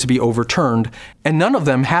Roe to be overturned, and none of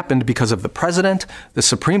them happened because of the president, the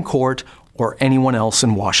Supreme Court, or anyone else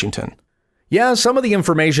in Washington. Yeah, some of the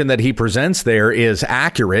information that he presents there is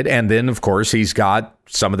accurate. And then, of course, he's got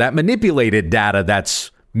some of that manipulated data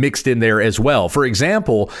that's mixed in there as well. For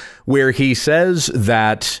example, where he says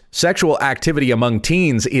that sexual activity among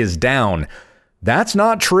teens is down. That's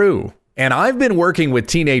not true. And I've been working with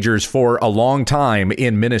teenagers for a long time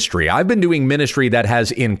in ministry. I've been doing ministry that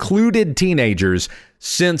has included teenagers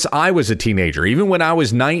since I was a teenager. Even when I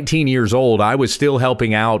was 19 years old, I was still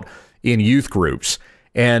helping out in youth groups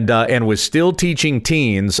and was still teaching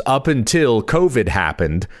teens up until COVID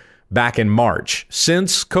happened back in March.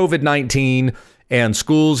 Since COVID-19 and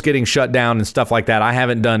schools getting shut down and stuff like that, I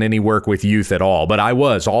haven't done any work with youth at all. But I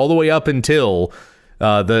was all the way up until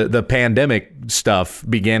the pandemic stuff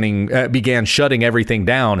began shutting everything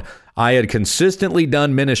down. I had consistently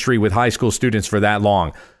done ministry with high school students for that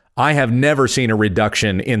long. I have never seen a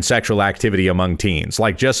reduction in sexual activity among teens.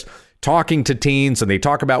 Like just talking to teens and they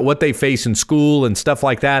talk about what they face in school and stuff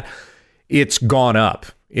like that, it's gone up.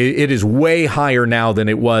 It is way higher now than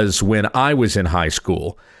it was when I was in high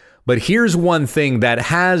school. But here's one thing that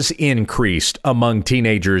has increased among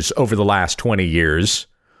teenagers over the last 20 years.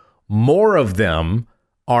 More of them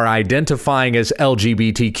are identifying as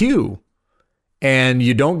LGBTQ, and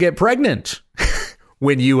you don't get pregnant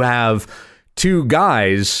when you have two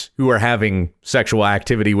guys who are having sexual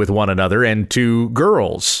activity with one another and two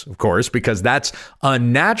girls, of course, because that's a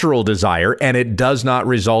natural desire and it does not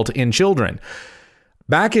result in children.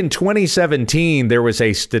 Back in 2017, there was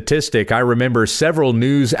a statistic, I remember several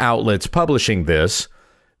news outlets publishing this,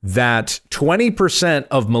 that 20%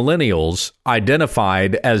 of millennials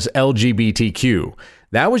identified as LGBTQ.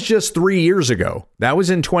 That was just 3 years ago. That was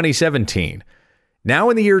in 2017. Now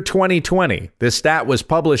in the year 2020, this stat was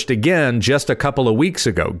published again just a couple of weeks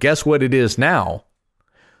ago. Guess what it is now?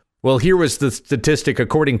 Well, here was the statistic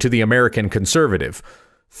according to the American Conservative.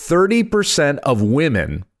 30% of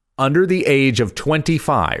women under the age of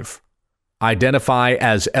 25 identify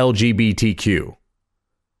as LGBTQ.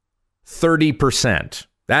 30%.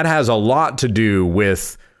 That has a lot to do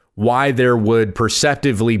with why there would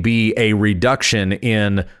perceptively be a reduction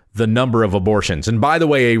in the number of abortions. And by the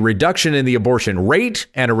way, a reduction in the abortion rate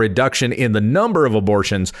and a reduction in the number of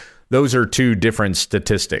abortions, those are two different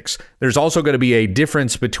statistics. There's also going to be a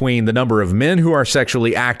difference between the number of men who are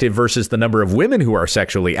sexually active versus the number of women who are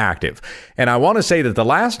sexually active. And I want to say that the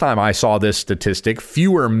last time I saw this statistic,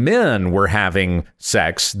 fewer men were having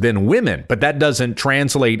sex than women. But that doesn't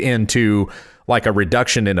translate into like a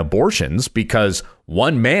reduction in abortions, because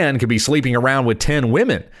one man could be sleeping around with 10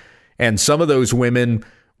 women. And some of those women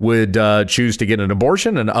would choose to get an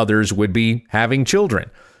abortion and others would be having children.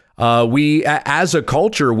 We, as a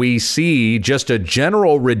culture, we see just a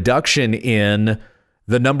general reduction in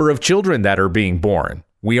the number of children that are being born.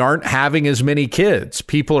 We aren't having as many kids.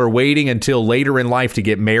 People are waiting until later in life to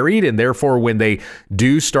get married. And therefore, when they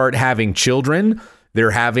do start having children,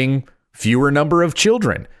 they're having fewer number of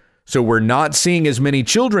children. So we're not seeing as many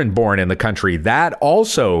children born in the country. That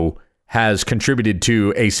also has contributed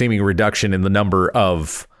to a seeming reduction in the number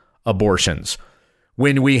of abortions.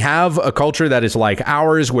 When we have a culture that is like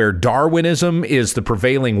ours, where Darwinism is the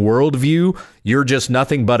prevailing worldview, you're just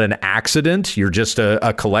nothing but an accident, you're just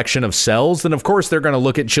a collection of cells, then of course they're going to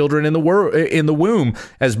look at children in the womb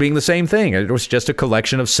as being the same thing. It was just a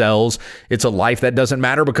collection of cells. It's a life that doesn't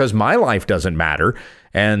matter because my life doesn't matter.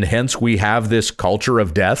 And hence we have this culture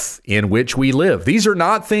of death in which we live. These are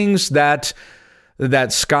not things that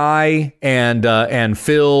Sky and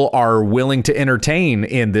Phil are willing to entertain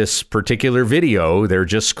in this particular video. They're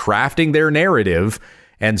just crafting their narrative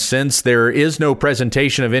And since there is no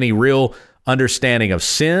presentation of any real understanding of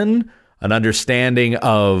sin, an understanding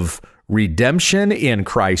of redemption in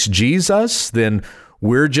Christ Jesus, then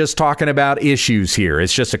we're just talking about issues here.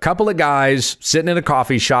 It's just a couple of guys sitting in a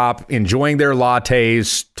coffee shop, enjoying their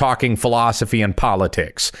lattes, talking philosophy and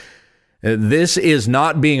politics. This is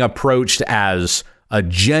not being approached as a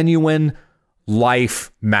genuine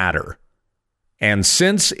life matter. And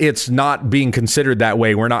since it's not being considered that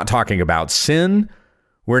way, we're not talking about sin.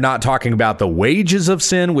 We're not talking about the wages of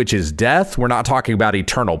sin, which is death. We're not talking about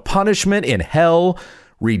eternal punishment in hell,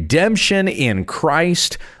 redemption in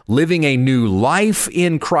Christ, living a new life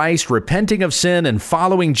in Christ, repenting of sin and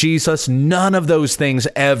following Jesus. None of those things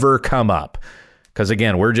ever come up. Because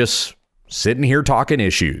again, we're just sitting here talking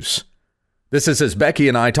issues. This is as Becky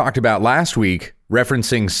and I talked about last week,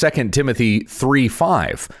 referencing 2 Timothy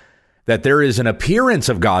 3:5, that there is an appearance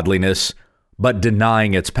of godliness, but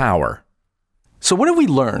denying its power. So what have we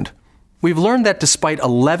learned? We've learned that despite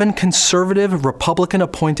 11 conservative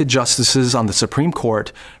Republican-appointed justices on the Supreme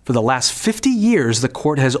Court, for the last 50 years, the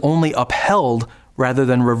court has only upheld rather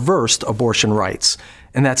than reversed abortion rights,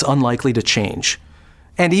 and that's unlikely to change.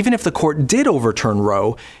 And even if the court did overturn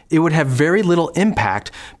Roe, it would have very little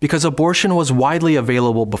impact because abortion was widely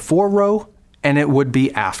available before Roe, and it would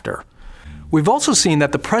be after. We've also seen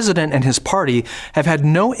that the president and his party have had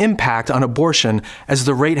no impact on abortion as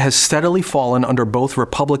the rate has steadily fallen under both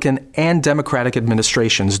Republican and Democratic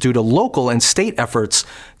administrations due to local and state efforts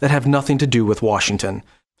that have nothing to do with Washington.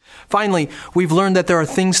 Finally, we've learned that there are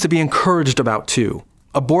things to be encouraged about too.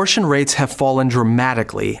 Abortion rates have fallen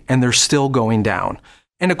dramatically, and they're still going down.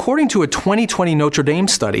 And according to a 2020 Notre Dame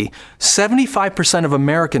study, 75% of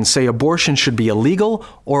Americans say abortion should be illegal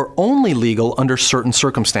or only legal under certain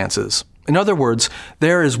circumstances. In other words,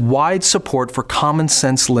 there is wide support for common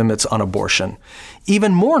sense limits on abortion.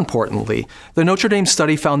 Even more importantly, the Notre Dame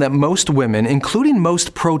study found that most women, including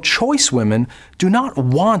most pro-choice women, do not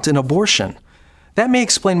want an abortion. That may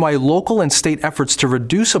explain why local and state efforts to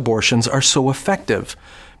reduce abortions are so effective.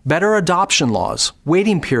 Better adoption laws,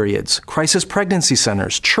 waiting periods, crisis pregnancy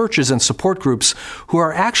centers, churches, and support groups who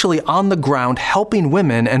are actually on the ground helping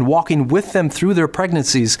women and walking with them through their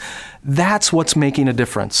pregnancies, that's what's making a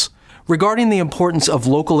difference. Regarding the importance of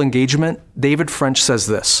local engagement, David French says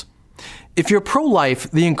this: "If you're pro-life,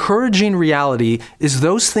 the encouraging reality is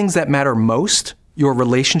those things that matter most, your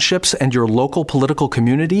relationships and your local political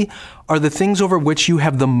community, are the things over which you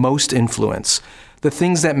have the most influence. The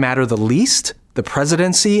things that matter the least, the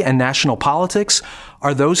presidency and national politics,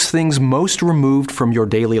 are those things most removed from your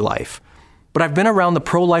daily life." But I've been around the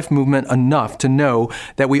pro-life movement enough to know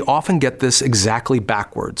that we often get this exactly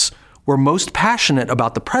backwards. We're most passionate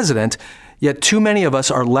about the president, yet too many of us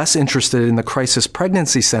are less interested in the crisis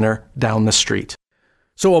pregnancy center down the street.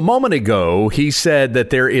 So a moment ago, he said that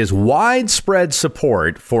there is widespread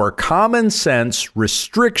support for common sense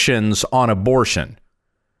restrictions on abortion.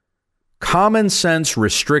 Common sense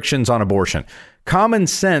restrictions on abortion. Common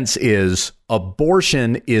sense is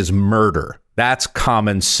abortion is murder. That's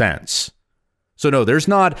common sense. So no, there's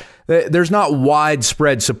not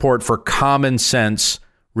widespread support for common sense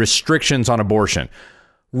restrictions on abortion.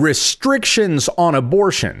 Restrictions on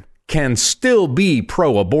abortion can still be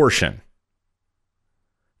pro-abortion.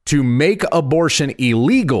 To make abortion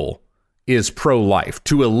illegal is pro-life.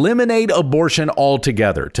 To eliminate abortion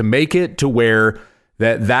altogether, to make it to where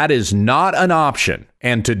that is not an option,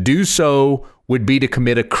 and to do so would be to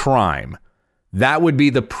commit a crime. That would be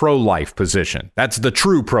the pro-life position. That's the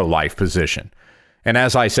true pro-life position. And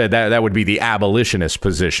as I said, that would be the abolitionist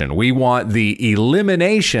position. We want the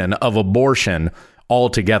elimination of abortion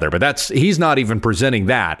altogether. But he's not even presenting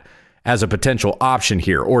that as a potential option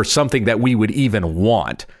here or something that we would even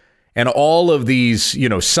want. And all of these,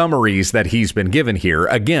 summaries that he's been given here,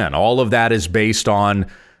 again, all of that is based on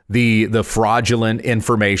the fraudulent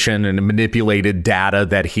information and manipulated data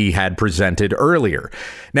that he had presented earlier.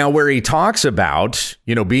 Now, where he talks about,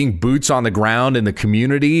 being boots on the ground in the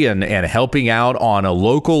community and helping out on a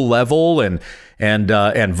local level and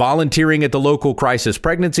volunteering at the local crisis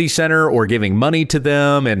pregnancy center or giving money to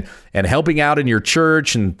them and helping out in your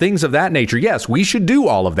church and things of that nature. Yes, we should do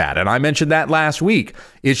all of that. And I mentioned that last week.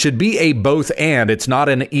 It should be a both and. It's not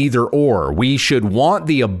an either or. We should want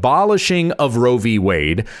the abolishing of Roe v.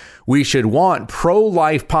 Wade. We should want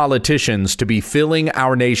pro-life politicians to be filling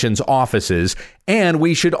our nation's offices. And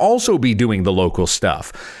we should also be doing the local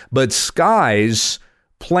stuff. But Sky's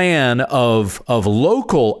plan of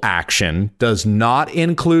local action does not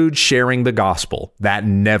include sharing the gospel. That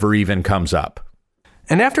never even comes up.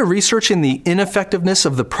 And after researching the ineffectiveness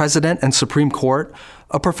of the president and Supreme Court,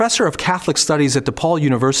 a professor of Catholic studies at DePaul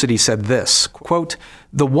University said this, quote,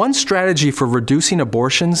 "The one strategy for reducing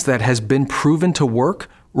abortions that has been proven to work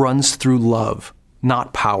runs through love,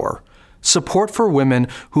 not power. Support for women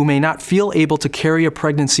who may not feel able to carry a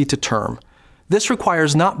pregnancy to term. This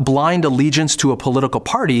requires not blind allegiance to a political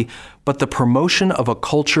party, but the promotion of a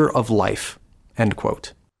culture of life." End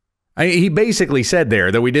quote. He basically said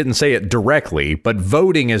there, though we didn't say it directly, but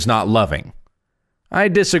voting is not loving. I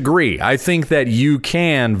disagree. I think that you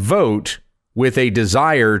can vote with a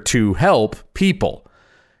desire to help people.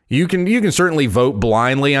 You can certainly vote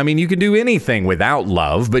blindly. I mean, you can do anything without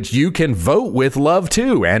love, but you can vote with love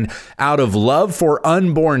too. And out of love for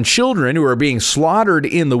unborn children who are being slaughtered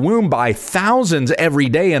in the womb by thousands every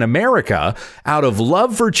day in America, out of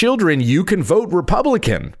love for children, you can vote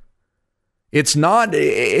Republican. It's not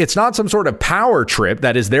some sort of power trip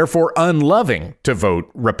that is therefore unloving to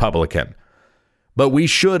vote Republican. But we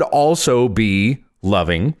should also be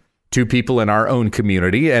loving to people in our own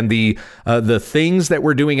community, and the things that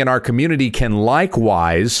we're doing in our community can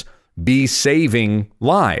likewise be saving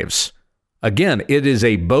lives. Again, it is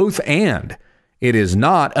a both and. It is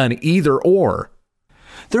not an either or.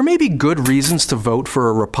 There may be good reasons to vote for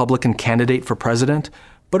a Republican candidate for president,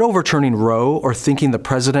 but overturning Roe or thinking the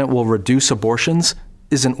president will reduce abortions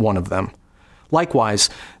isn't one of them. Likewise,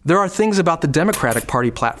 there are things about the Democratic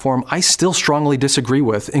Party platform I still strongly disagree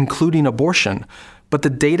with, including abortion. But the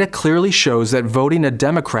data clearly shows that voting a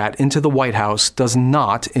Democrat into the White House does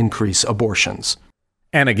not increase abortions.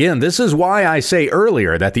 And again, this is why I say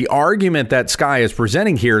earlier that the argument that Sky is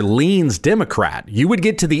presenting here leans Democrat. You would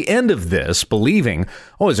get to the end of this believing,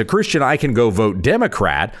 oh, as a Christian, I can go vote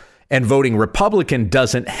Democrat, and voting Republican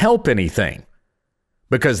doesn't help anything.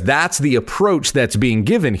 Because that's the approach that's being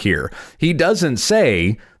given here. He doesn't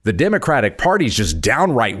say the Democratic Party is just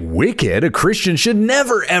downright wicked. A Christian should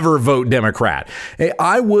never, ever vote Democrat.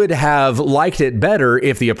 I would have liked it better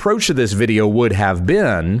if the approach to this video would have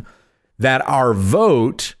been that our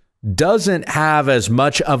vote doesn't have as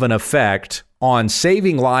much of an effect on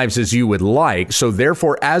saving lives as you would like. So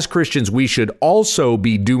therefore, as Christians, we should also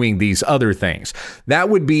be doing these other things. That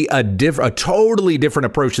would be a totally different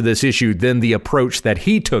approach to this issue than the approach that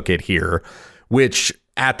he took it here, which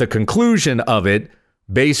at the conclusion of it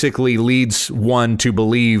basically leads one to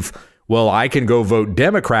believe, well, I can go vote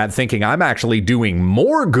Democrat thinking I'm actually doing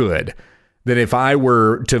more good than if I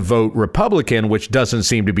were to vote Republican, which doesn't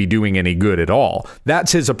seem to be doing any good at all.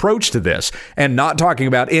 That's his approach to this, and not talking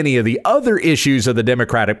about any of the other issues of the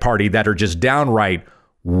Democratic Party that are just downright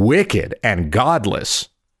wicked and godless.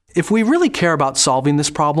 If we really care about solving this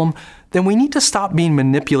problem, then we need to stop being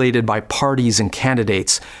manipulated by parties and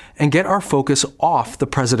candidates and get our focus off the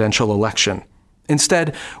presidential election.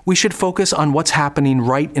 Instead, we should focus on what's happening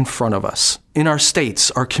right in front of us, in our states,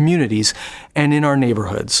 our communities, and in our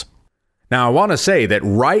neighborhoods. Now, I want to say that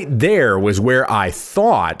right there was where I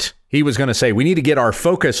thought he was going to say we need to get our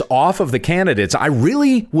focus off of the candidates. I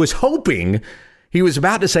really was hoping he was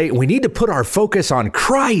about to say we need to put our focus on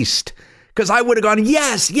Christ, because I would have gone,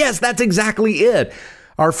 yes, that's exactly it.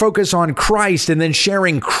 Our focus on Christ and then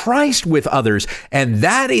sharing Christ with others. And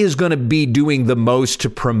that is going to be doing the most to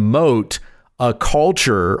promote a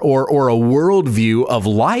culture or a worldview of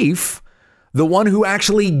life. The one who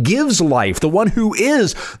actually gives life, the one who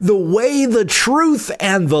is the way, the truth,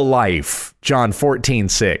 and the life. John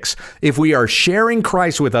 14:6. If we are sharing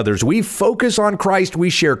Christ with others, we focus on Christ, we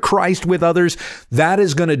share Christ with others, that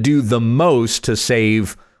is going to do the most to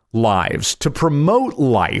save lives, to promote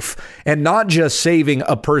life, and not just saving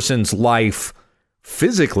a person's life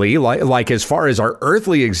physically, like as far as our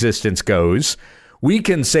earthly existence goes. We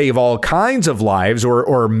can save all kinds of lives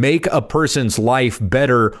or make a person's life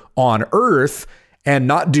better on earth and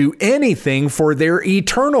not do anything for their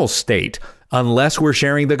eternal state unless we're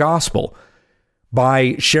sharing the gospel.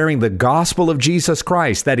 By sharing the gospel of Jesus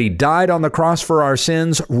Christ, that he died on the cross for our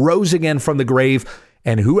sins, rose again from the grave,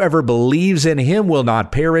 and whoever believes in him will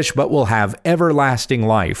not perish but will have everlasting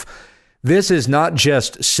life. This is not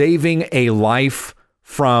just saving a life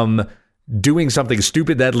from doing something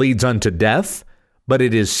stupid that leads unto death, but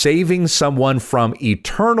it is saving someone from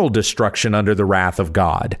eternal destruction under the wrath of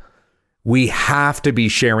God. We have to be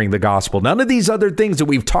sharing the gospel. None of these other things that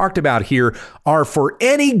we've talked about here are for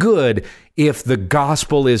any good if the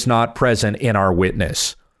gospel is not present in our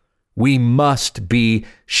witness. We must be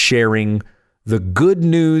sharing the good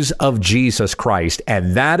news of Jesus Christ,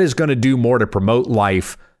 and that is going to do more to promote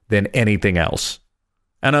life than anything else.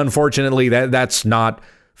 And unfortunately, that's not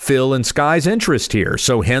Phil and Sky's interest here.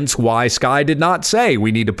 So hence why Sky did not say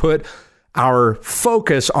we need to put our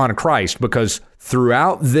focus on Christ, because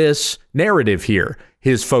Throughout this narrative here,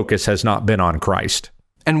 his focus has not been on Christ.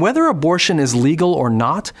 And whether abortion is legal or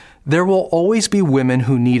not, there will always be women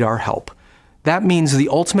who need our help. That means the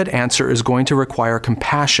ultimate answer is going to require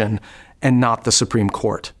compassion and not the Supreme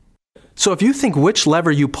Court. So if you think which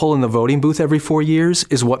lever you pull in the voting booth every 4 years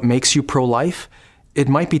is what makes you pro-life, it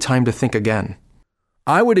might be time to think again.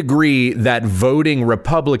 I would agree that voting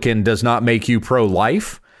Republican does not make you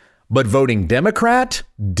pro-life, but voting Democrat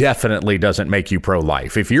definitely doesn't make you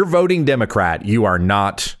pro-life. If you're voting Democrat, you are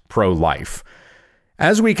not pro-life.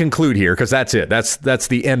 As we conclude here, because that's it, that's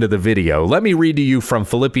the end of the video, let me read to you from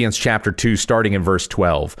Philippians chapter 2, starting in verse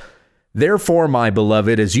 12. Therefore, my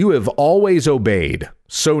beloved, as you have always obeyed,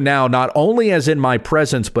 so now not only as in my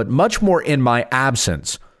presence, but much more in my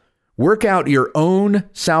absence, work out your own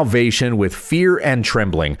salvation with fear and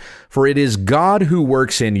trembling, for it is God who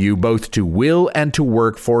works in you both to will and to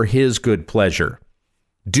work for his good pleasure.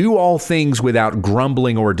 Do all things without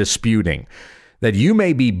grumbling or disputing, that you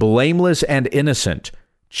may be blameless and innocent,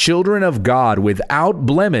 children of God without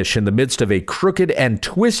blemish in the midst of a crooked and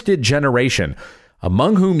twisted generation,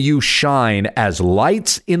 among whom you shine as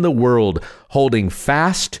lights in the world, holding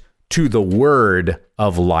fast to the word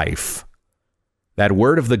of life. That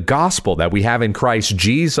word of the gospel that we have in Christ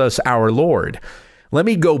Jesus our Lord. Let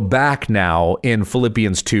me go back now in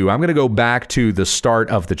Philippians 2. I'm going to go back to the start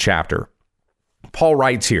of the chapter. Paul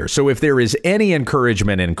writes here, so if there is any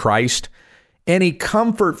encouragement in Christ, any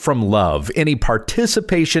comfort from love, any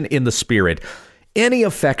participation in the Spirit, any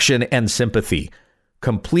affection and sympathy,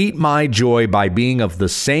 complete my joy by being of the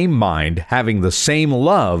same mind, having the same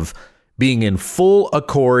love, being in full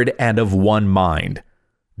accord and of one mind.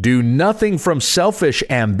 Do nothing from selfish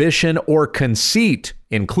ambition or conceit,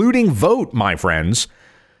 including vote, my friends,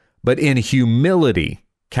 but in humility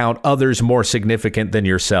count others more significant than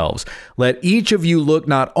yourselves. Let each of you look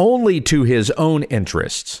not only to his own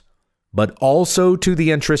interests, but also to the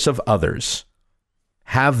interests of others.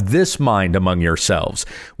 Have this mind among yourselves,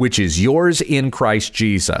 which is yours in Christ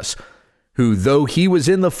Jesus, who, though he was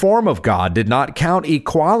in the form of God, did not count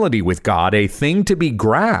equality with God a thing to be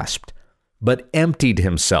grasped, but emptied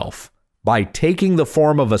himself by taking the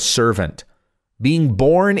form of a servant, being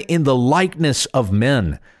born in the likeness of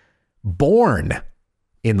men, born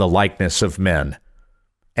in the likeness of men.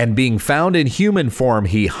 And being found in human form,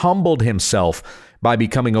 he humbled himself by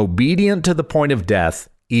becoming obedient to the point of death,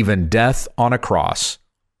 even death on a cross.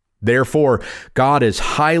 Therefore, God has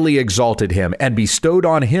highly exalted him and bestowed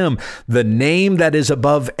on him the name that is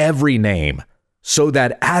above every name, so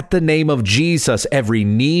that at the name of Jesus every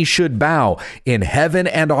knee should bow in heaven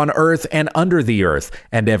and on earth and under the earth,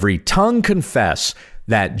 and every tongue confess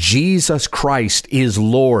that Jesus Christ is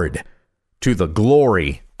Lord, to the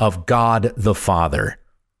glory of God the Father.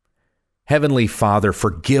 Heavenly Father,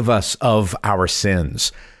 forgive us of our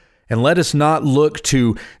sins, and let us not look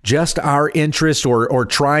to just our interest or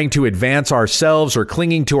trying to advance ourselves or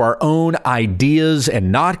clinging to our own ideas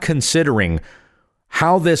and not considering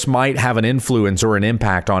how this might have an influence or an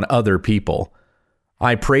impact on other people.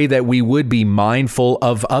 I pray that we would be mindful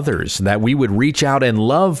of others, that we would reach out and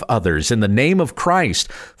love others in the name of Christ.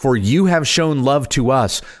 For you have shown love to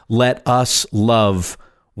us. Let us love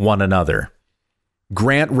one another.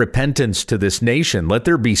 Grant repentance to this nation. Let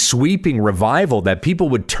there be sweeping revival, that people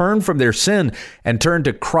would turn from their sin and turn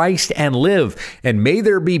to Christ and live. And may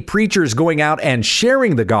there be preachers going out and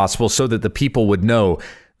sharing the gospel so that the people would know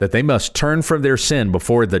that they must turn from their sin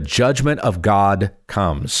before the judgment of God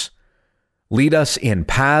comes. Lead us in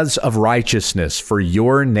paths of righteousness for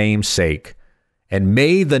your name's sake. And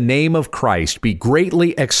may the name of Christ be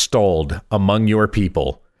greatly extolled among your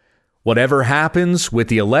people. Whatever happens with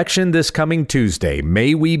the election this coming Tuesday,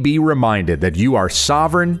 may we be reminded that you are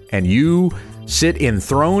sovereign and you sit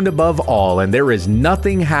enthroned above all, and there is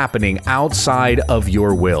nothing happening outside of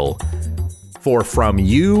your will. For from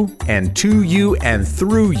you and to you and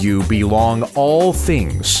through you belong all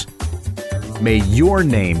things. May your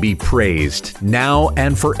name be praised now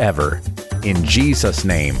and forever. In Jesus'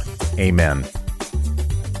 name, amen.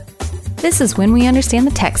 This is When We Understand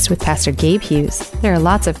the Text with Pastor Gabe Hughes. There are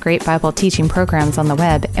lots of great Bible teaching programs on the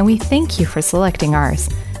web, and we thank you for selecting ours.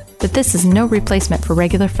 But this is no replacement for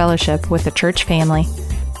regular fellowship with the church family.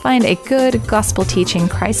 Find a good, gospel-teaching,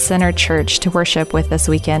 Christ-centered church to worship with this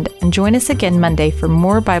weekend, and join us again Monday for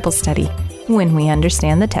more Bible study when we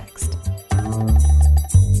understand the text.